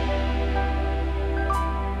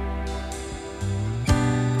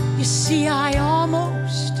 You see, I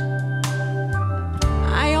almost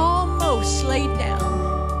laid down.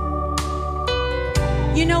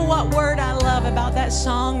 You know what word I love about that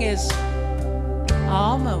song is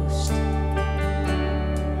almost.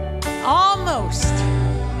 Almost.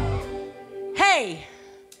 Hey,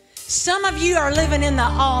 some of you are living in the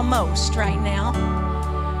almost right now,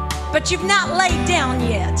 but you've not laid down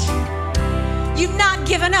yet. You've not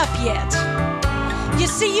given up yet. You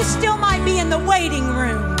see, you still might be in the waiting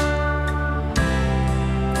room.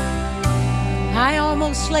 I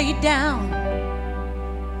almost laid down.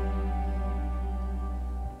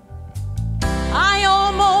 I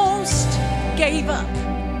almost gave up.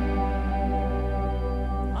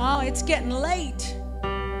 Oh, it's getting late.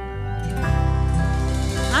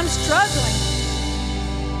 I'm struggling.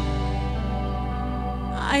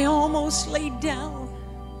 I almost laid down,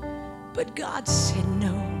 but God said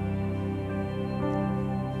no.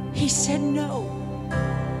 He said no.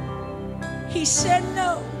 He said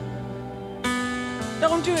no.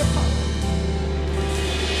 Don't do it, Paula.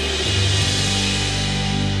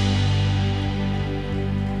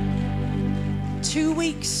 Two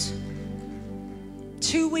weeks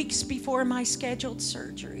before my scheduled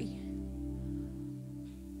surgery,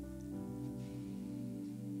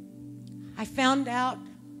 I found out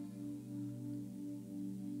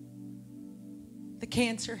the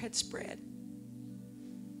cancer had spread.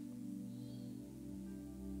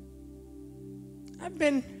 I've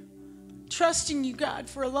been trusting you, God,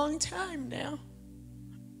 for a long time now.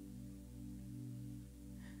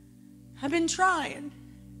 I've been trying.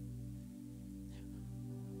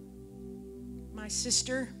 My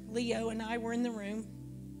sister, Leo, and I were in the room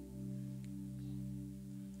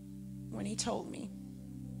when he told me.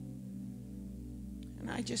 And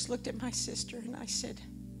I just looked at my sister and I said,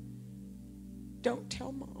 don't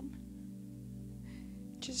tell Mom.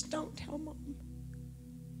 Just don't tell Mom.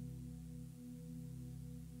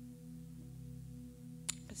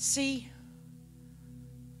 But see,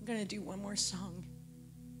 I'm going to do one more song.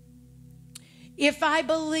 If I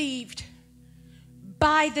believed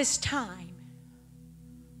by this time,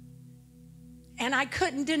 and I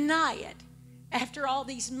couldn't deny it after all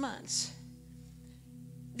these months,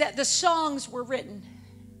 that the songs were written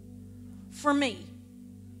for me.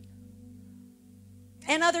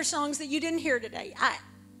 And other songs that you didn't hear today.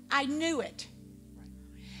 I knew it.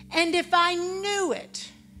 And if I knew it,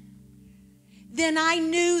 then I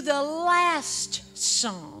knew the last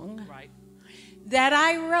song that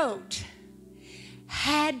I wrote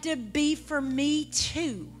had to be for me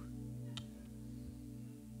too.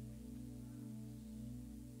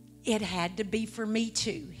 It had to be for me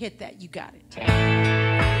too. Hit that, you got it. We're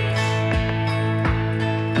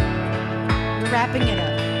wrapping it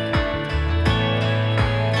up.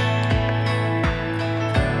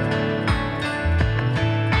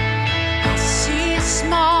 I see a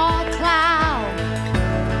small cloud.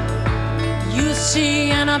 You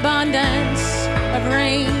see an abundance of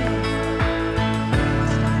rain.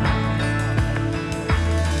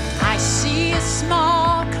 I see a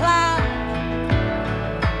small cloud.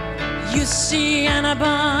 You see an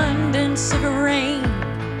abundance of rain.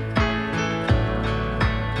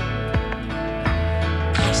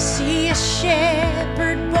 I see a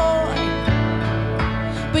shepherd boy,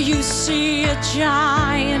 but you see a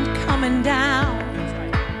giant coming down.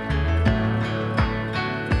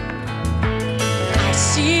 I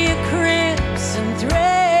see a crimson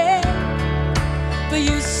thread, but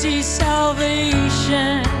you see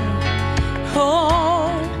salvation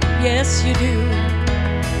Oh, yes you do.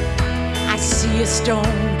 I see a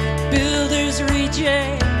stone builders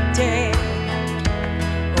rejected.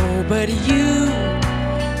 Oh, but you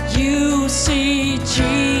see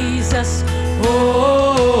Jesus.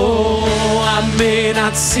 Oh, I may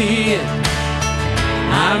not see it,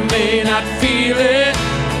 I may not feel it,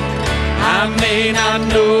 I may not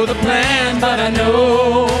know the plan, but I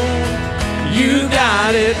know you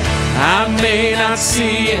got it. I may not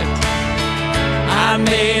see it, I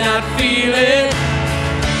may not feel it,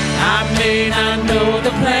 I may not know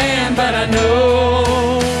the plan, but I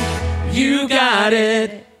know you got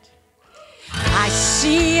it. I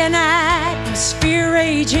see an atmosphere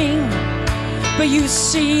raging, but you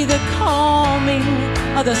see the calming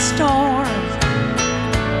of the storm.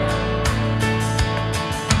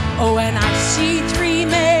 Oh, and I see 3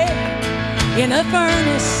 men in a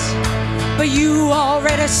furnace, but you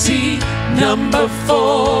already see number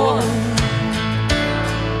 4.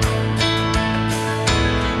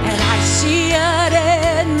 And I see a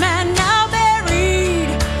dead man now buried,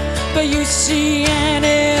 but you see an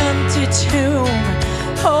empty tomb.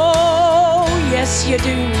 Oh, yes you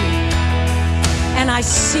do. And I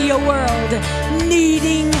see a world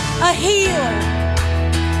needing a healer.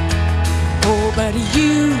 Oh, but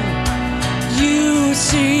you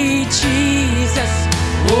see Jesus.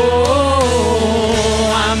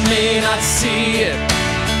 Oh, I may not see it,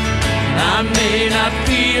 I may not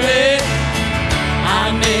feel it,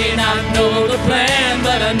 I may not know the plan,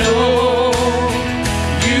 but I know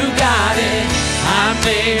you got it. I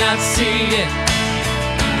may not see it,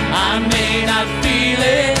 I may not feel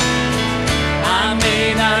it, I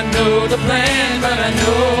may not know the plan, but I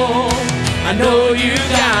know you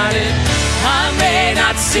got it. I may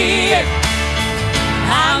not see it,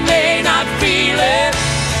 I may not feel it,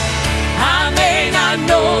 I may not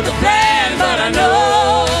know the plan, but I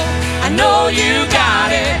know you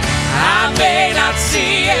got it. I may not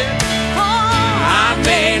see it, I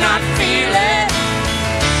may not feel it,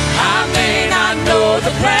 I may not know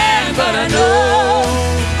the plan, but I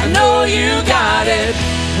know you got it.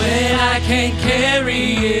 When I can't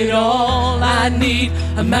carry it all, I need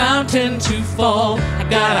a mountain to fall. I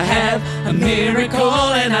gotta have a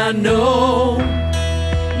miracle, and I know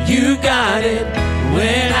you got it.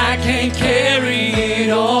 When I can't carry it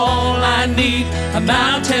all, I need a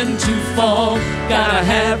mountain to fall. Gotta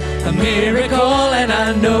have a miracle, and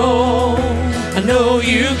I know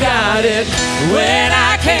you got it. When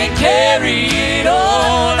I can't carry it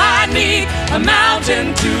all, I need a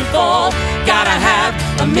mountain to fall. Gotta have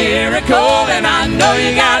a miracle, and I know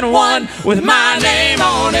you got one with my name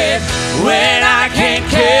on it. When I can't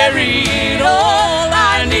carry it all,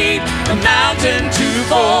 I need a mountain to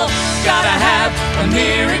fall. Gotta have a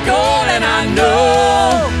miracle, and I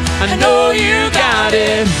know you got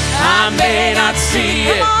it. I may not see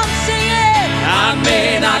it, I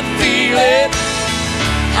may not feel it,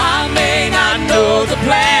 I may not know the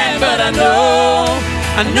plan, but I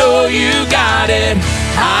know you got it.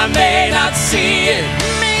 I may not see it,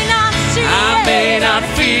 I may not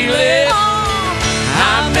feel it,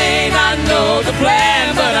 I may not know the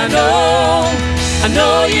plan, but I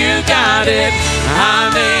know you got it.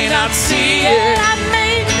 I may not see it,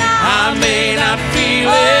 I may not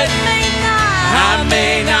feel it, I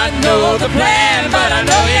may not know the plan, but I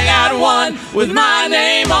know you got one with my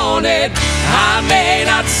name on it. I may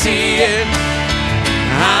not see it,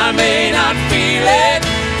 I may not feel it,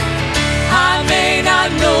 I may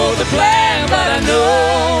not know the plan, but I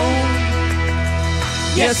know,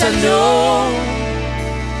 yes I know,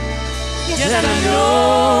 yes I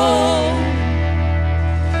know,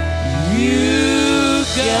 you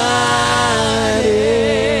got it.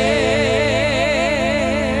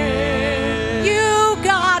 You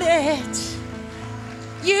got it.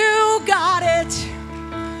 You got it.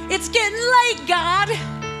 It's getting late, God.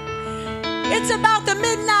 It's about the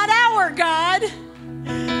midnight hour, God.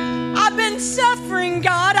 I've been suffering,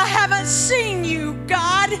 God. I haven't seen you,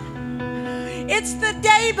 God. It's the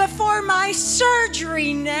day before my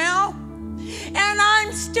surgery now, and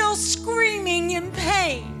I'm still screaming in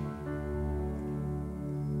pain.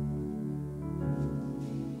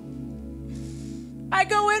 I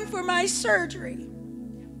go in for my surgery,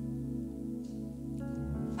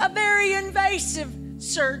 a very invasive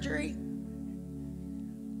surgery.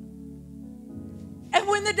 And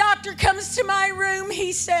when the doctor comes to my room,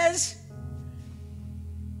 he says,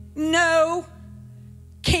 "No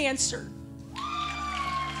cancer."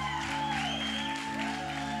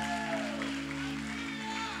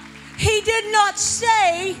 He did not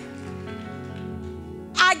say,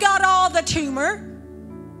 "I got all the tumor."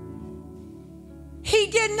 He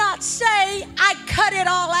did not say, "I cut it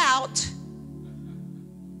all out."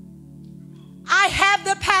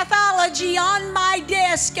 apology on my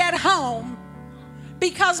desk at home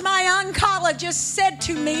because my oncologist said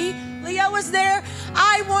to me, Leo was there,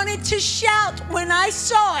 I wanted to shout when I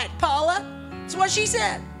saw it, Paula. That's what she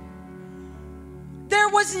said. There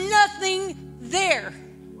was nothing there.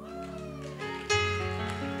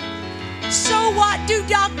 So what do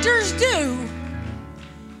doctors do?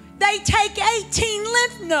 They take 18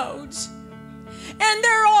 lymph nodes and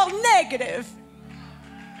they're all negative.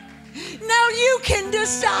 Now you can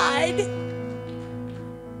decide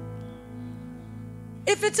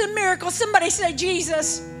if it's a miracle. Somebody say,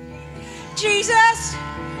 Jesus. Jesus.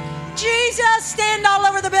 Jesus. Stand all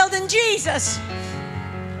over the building. Jesus.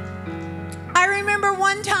 I remember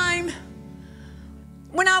one time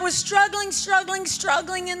when I was struggling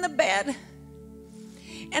in the bed.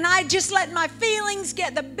 And I just let my feelings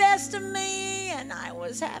get the best of me. And I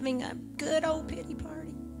was having a good old pity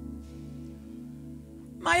party.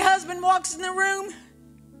 My husband walks in the room.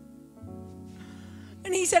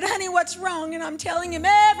 And he said, honey, what's wrong? And I'm telling him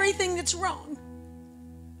everything that's wrong.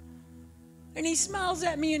 And he smiles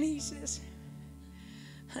at me and he says,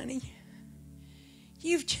 honey,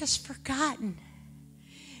 you've just forgotten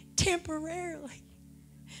temporarily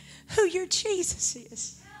who your Jesus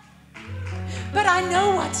is. But I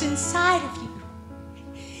know what's inside of you.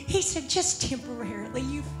 He said, just temporarily,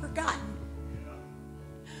 you've forgotten.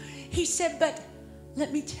 He said, but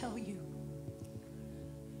let me tell you,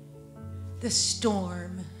 the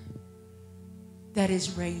storm that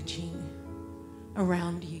is raging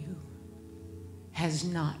around you has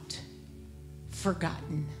not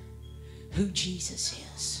forgotten who Jesus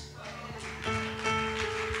is.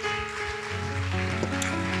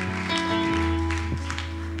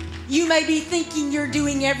 You may be thinking you're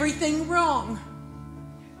doing everything wrong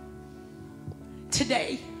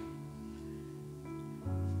today.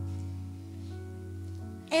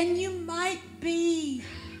 And you might be.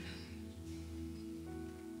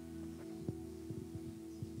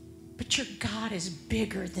 But your God is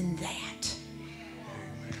bigger than that.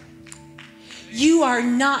 You are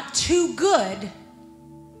not too good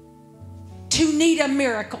to need a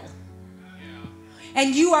miracle.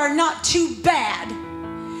 And you are not too bad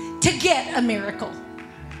to get a miracle.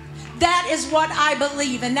 That is what I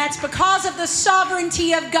believe, and that's because of the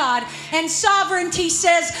sovereignty of God. And sovereignty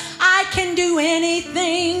says, I can do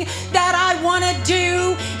anything that I want to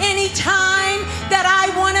do, anytime that I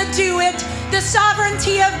want to do it. The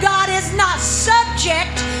sovereignty of God is not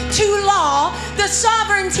subject to law. The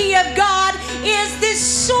sovereignty of God is the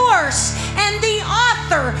source and the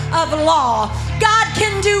author of law. God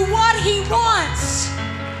can do what He wants.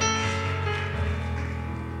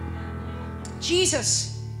 Jesus.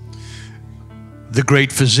 The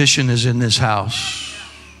great physician is in this house,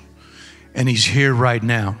 and He's here right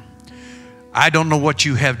now. I don't know what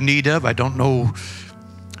you have need of. I don't know,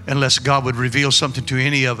 unless God would reveal something to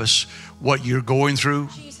any of us, what you're going through.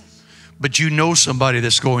 Jesus. But you know somebody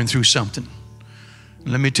that's going through something.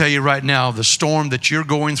 And let me tell you right now, the storm that you're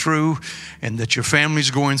going through and that your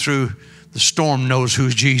family's going through, the storm knows who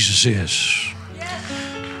Jesus is.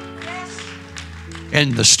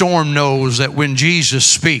 And the storm knows that when Jesus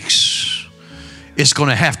speaks, it's going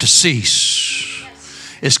to have to cease.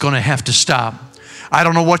 It's going to have to stop. I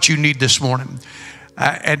don't know what you need this morning.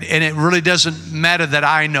 And it really doesn't matter that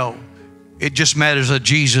I know. It just matters that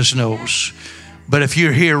Jesus knows. But if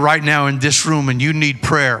you're here right now in this room and you need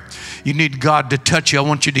prayer, you need God to touch you, I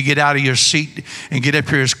want you to get out of your seat and get up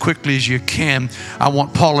here as quickly as you can. I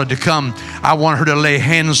want Paula to come. I want her to lay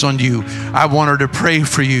hands on you. I want her to pray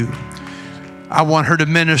for you. I want her to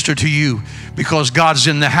minister to you because God's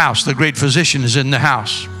in the house. The great physician is in the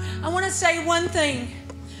house. I want to say one thing.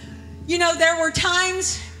 You know, there were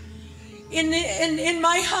times in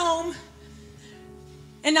my home,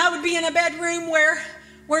 and I would be in a bedroom where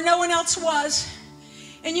no one else was.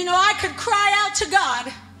 And you know, I could cry out to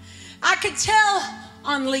God. I could tell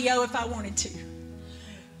on Leo if I wanted to.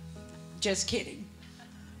 Just kidding.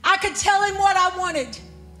 I could tell him what I wanted.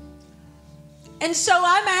 And so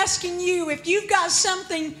I'm asking you, if you've got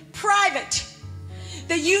something private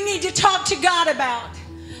that you need to talk to God about,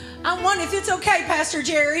 I want, if it's okay, Pastor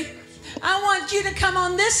Jerry, I want you to come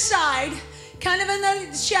on this side, kind of in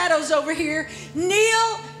the shadows over here.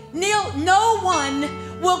 Kneel, no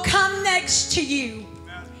one will come next to you.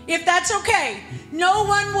 If that's okay, no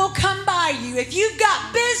one will come by you. If you've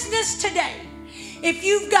got business today, if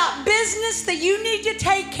you've got business that you need to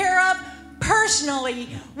take care of personally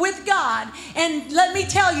with God, and let me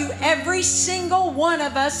tell you, every single one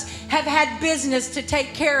of us have had business to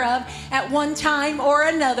take care of at one time or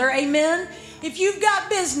another. Amen. If you've got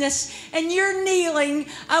business and you're kneeling,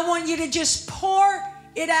 I want you to just pour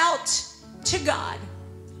it out to God.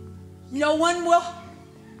 No one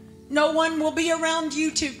will be around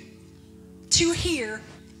you to hear.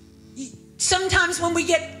 Sometimes when we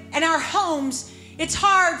get in our homes, it's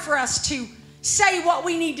hard for us to say what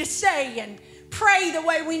we need to say and pray the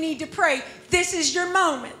way we need to pray. This is your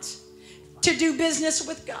moment to do business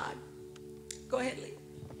with God. Go ahead, Lee.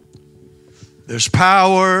 There's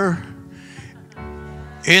power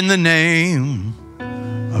in the name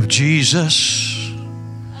of Jesus.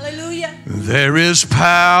 Hallelujah. There is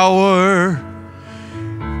power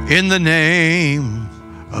in the name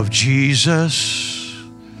of Jesus.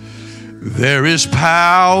 There is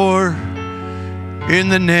power in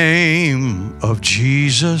the name of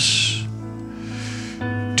Jesus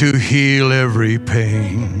to heal every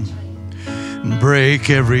pain, break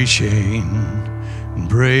every chain.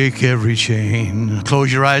 Break every chain.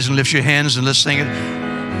 Close your eyes and lift your hands and let's sing it.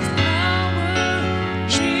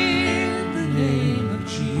 In the name of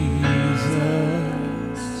Jesus.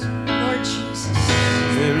 Lord Jesus.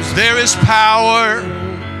 There is power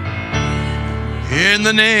in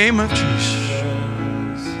the name of Jesus.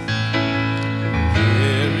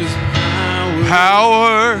 There is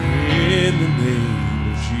Power in the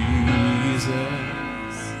name of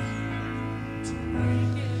Jesus.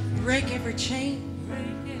 Break every chain.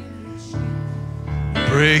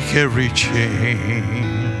 break every chain.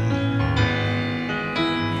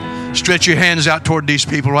 Stretch your hands out toward these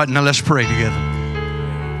people right now. Let's pray together.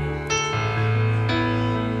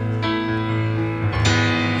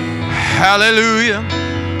 Hallelujah.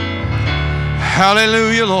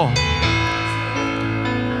 Hallelujah, Lord.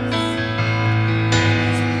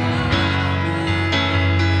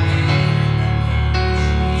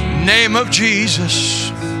 Name of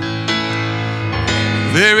Jesus.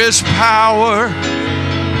 There is power.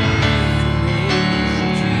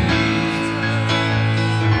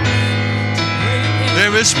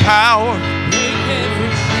 There is power.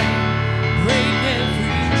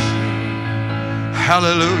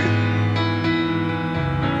 Hallelujah.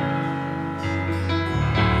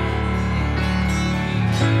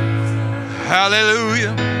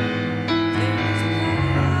 Hallelujah.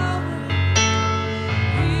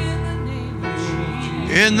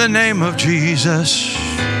 In the name of Jesus.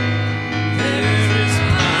 There is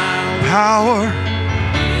Power.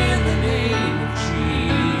 in the name of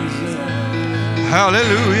Jesus.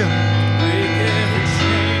 Hallelujah. Break every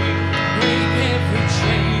chain, break every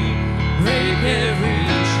chain, break every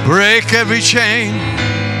chain, Break every chain.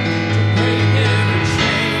 break every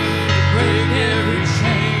chain, break every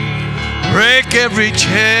chain. Break every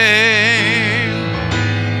chain.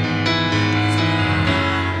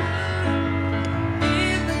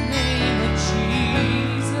 In the name of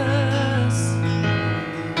Jesus,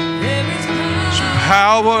 there is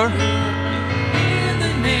Power. in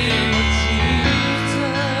the name of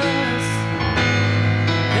Jesus.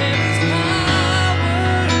 There is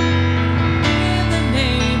power in the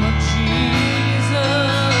name of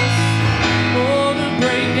Jesus. Oh, to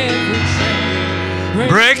break every chain.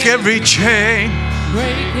 Break every chain.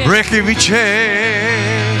 Break every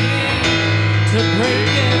chain. To break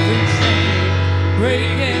every chain.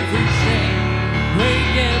 Break every chain. Break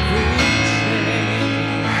every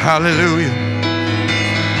chain. Hallelujah.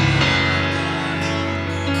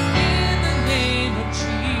 In the name of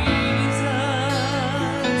Jesus,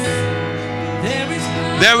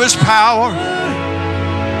 There is power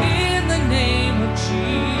in the name of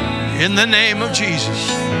Jesus. in the name of Jesus.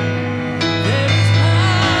 There is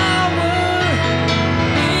power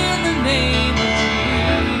in the name of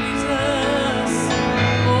Jesus.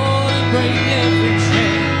 Oh, to break every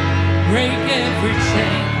chain, break every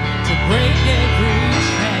chain, to break every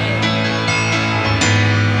chain,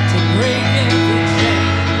 to break every chain,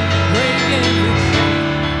 break every chain,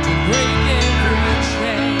 to break every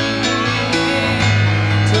chain,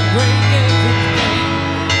 to break every chain,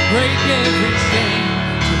 break every chain,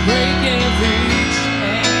 to break every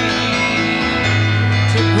chain,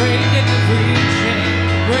 to break every chain,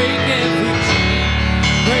 break every chain,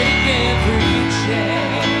 break every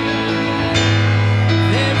chain.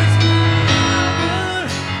 There is power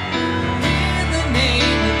in the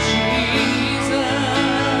name of Jesus.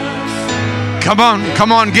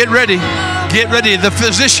 Come on, get ready. Get ready. The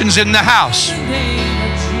physician's in the house. In the name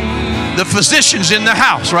of Jesus. The physician's in the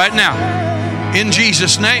house right now. In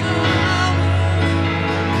Jesus' name. In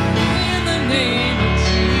the name of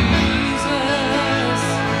Jesus,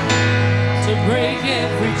 to break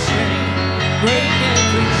every chain, break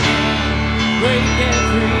every chain, break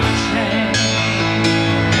every chain,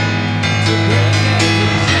 to break every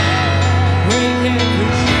chain, break every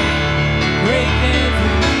chain, break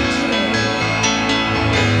every chain.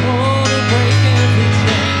 Oh, to break every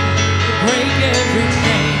chain, to break every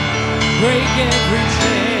chain, every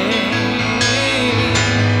chain,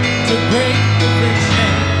 to break every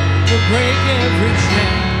chain, to break every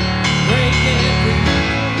chain, break every chain.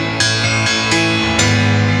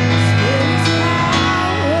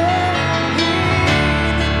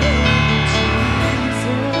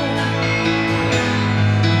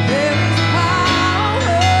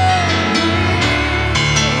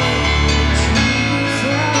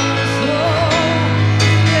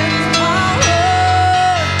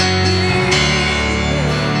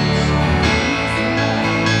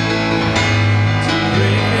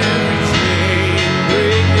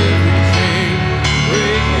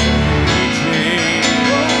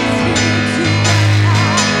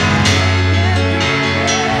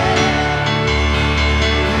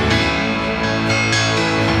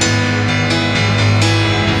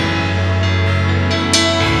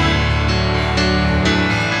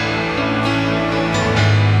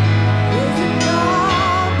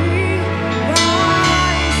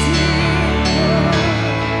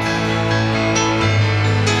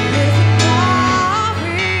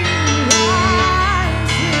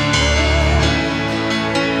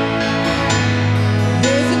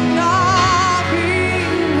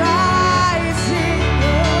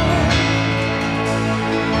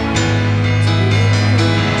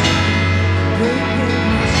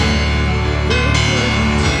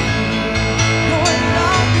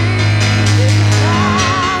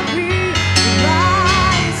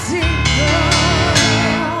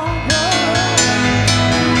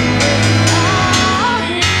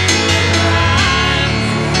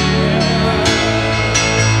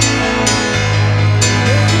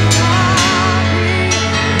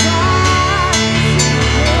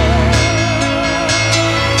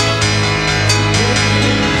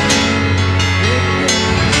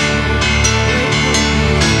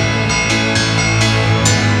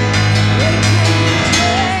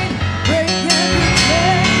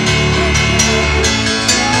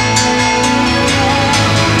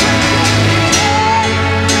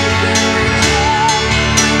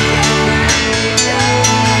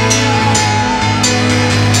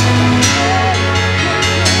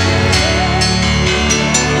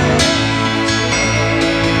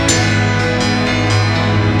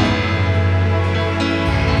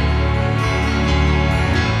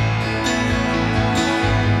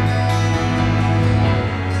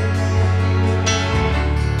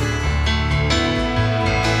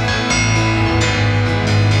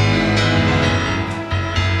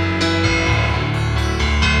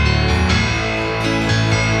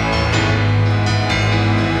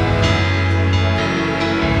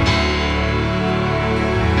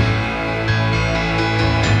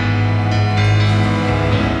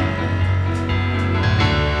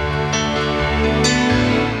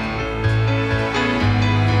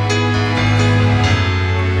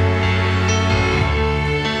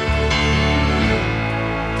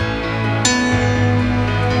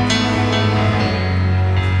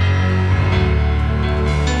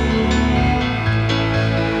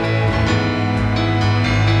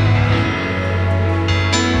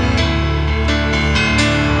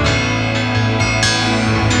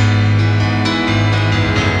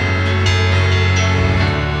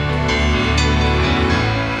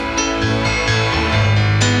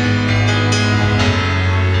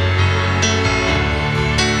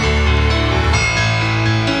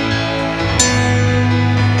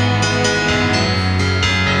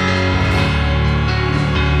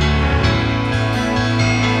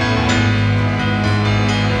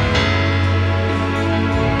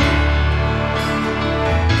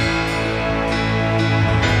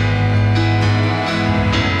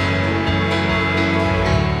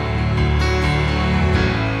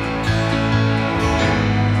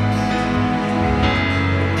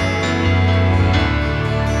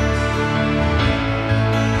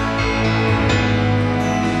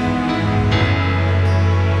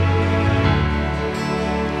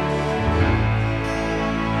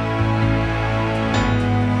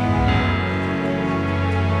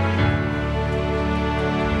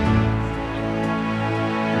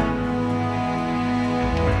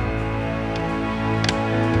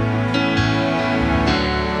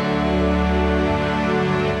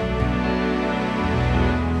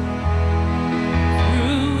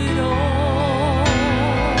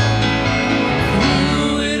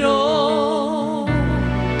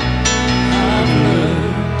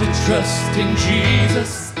 trust in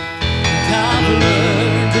Jesus, and I've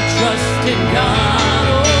learned to trust in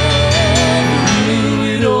God through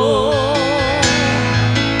it all.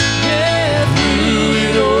 Yeah, through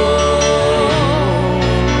it all,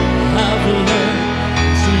 I've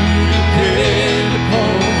learned to depend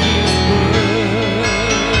upon His word.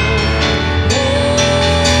 Oh,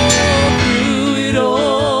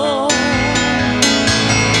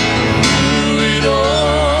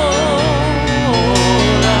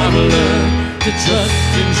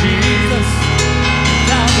 Jesus.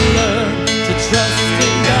 I've learned to trust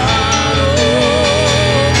in God. Oh,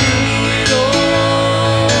 through it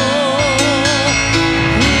all,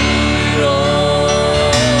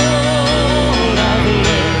 I've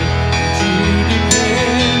learned to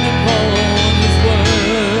depend upon His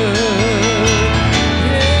word.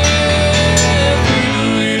 Yeah,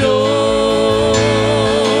 through it all,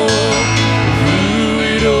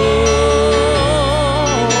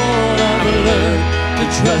 I've learned to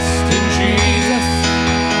trust in Jesus,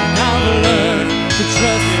 and I've learned to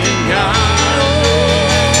trust in God. Oh,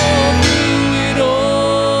 through it all,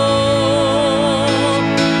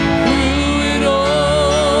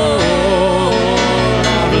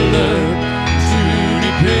 I've learned to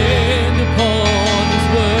depend upon His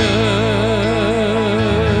word.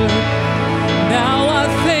 Now I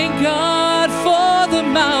thank God for the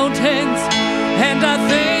mountains, and I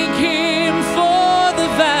thank Him for the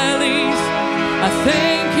valleys. I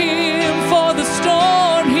thank Him for the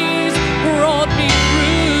storm He's brought me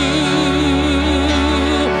through.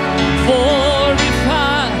 For if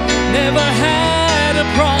I never had a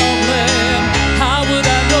problem, how would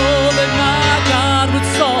I know that my God would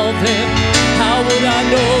solve them? How would I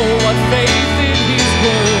know what faith in His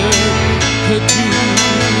word could do?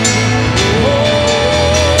 Oh,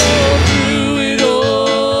 through it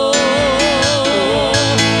all,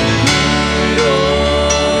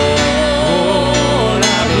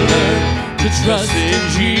 I've learned to trust in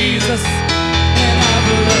Jesus, and I've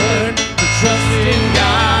learned to trust in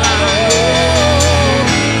God. Oh,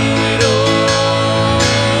 through it all,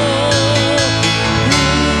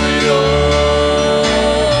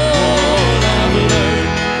 I've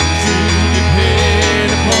learned to depend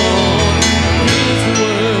upon His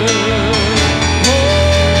word. Oh,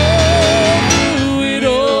 through it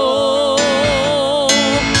all,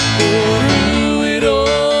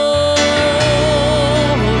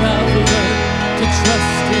 I've learned to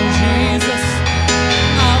trust in Jesus.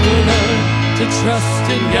 I've learned to trust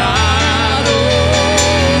in God. Oh,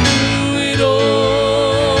 through it all,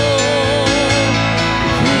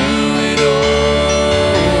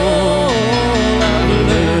 I've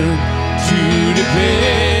learned to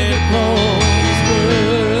depend upon His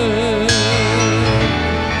word.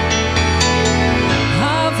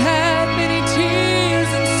 I've had many tears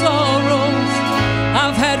and sorrows.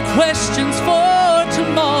 I've had questions for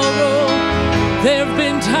tomorrow. There have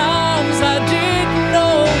been times I didn't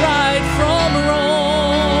know right from wrong.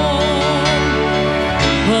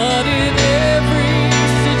 But in every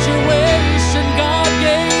situation, God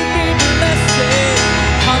gave me blessed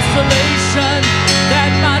consolation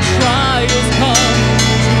that my trials come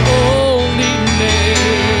to only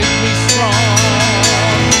make me strong.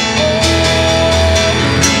 Oh,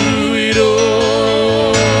 through it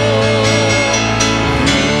all,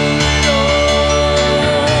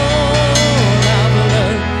 I've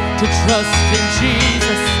learned to trust in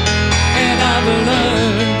Jesus, and I've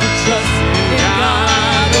learned to trust in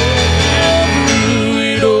God. Oh, through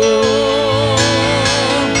it all,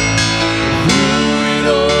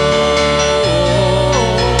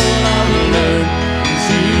 I've learned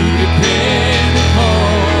to depend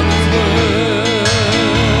upon His word.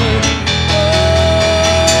 Oh,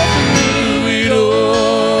 through it all,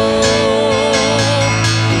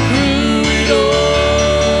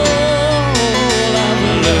 I've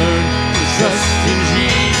learned to trust in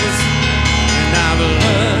Jesus, and I've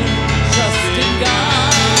learned to trust in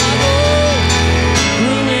God. Oh,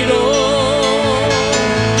 through it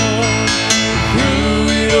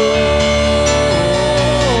all,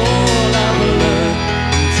 I've learned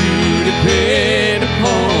to depend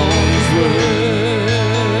upon His word.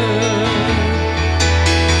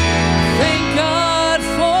 Thank God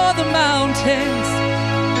for the mountains.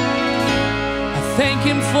 I thank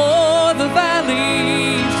Him for the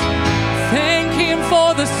valleys. Thank Him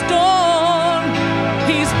for the storm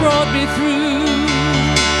He's brought me through.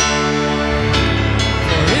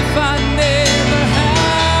 For if I never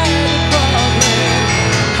had a problem,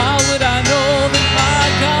 how would I know that my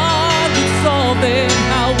God would solve them?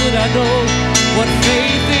 How would I know what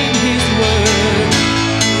faith in His word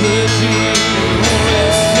could do?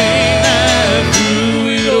 Sing that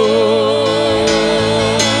through it all,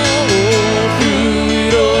 through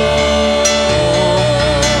it all,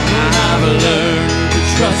 I've learned to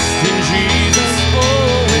trust in Jesus.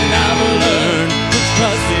 Oh, and I've learned to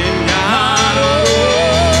trust in God. Oh,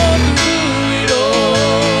 through it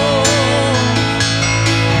all,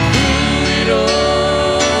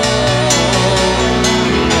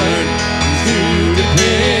 I've learned to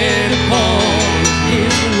depend upon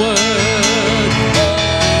His word.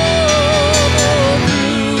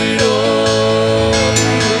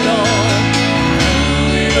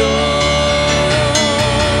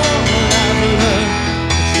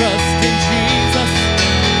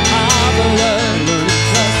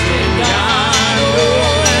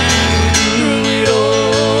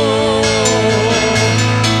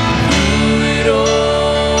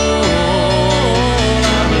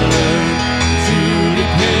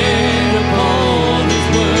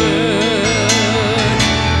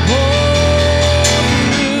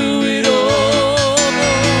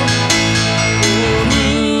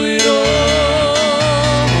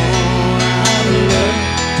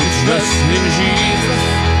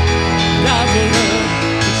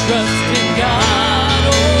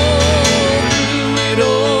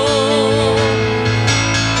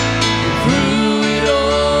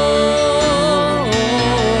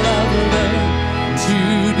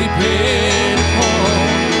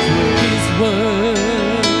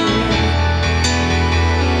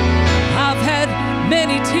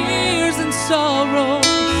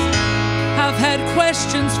 had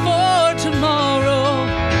questions for tomorrow.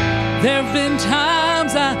 There have been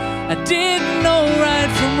times I didn't know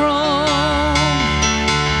right from wrong.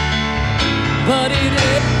 But in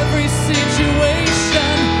every situation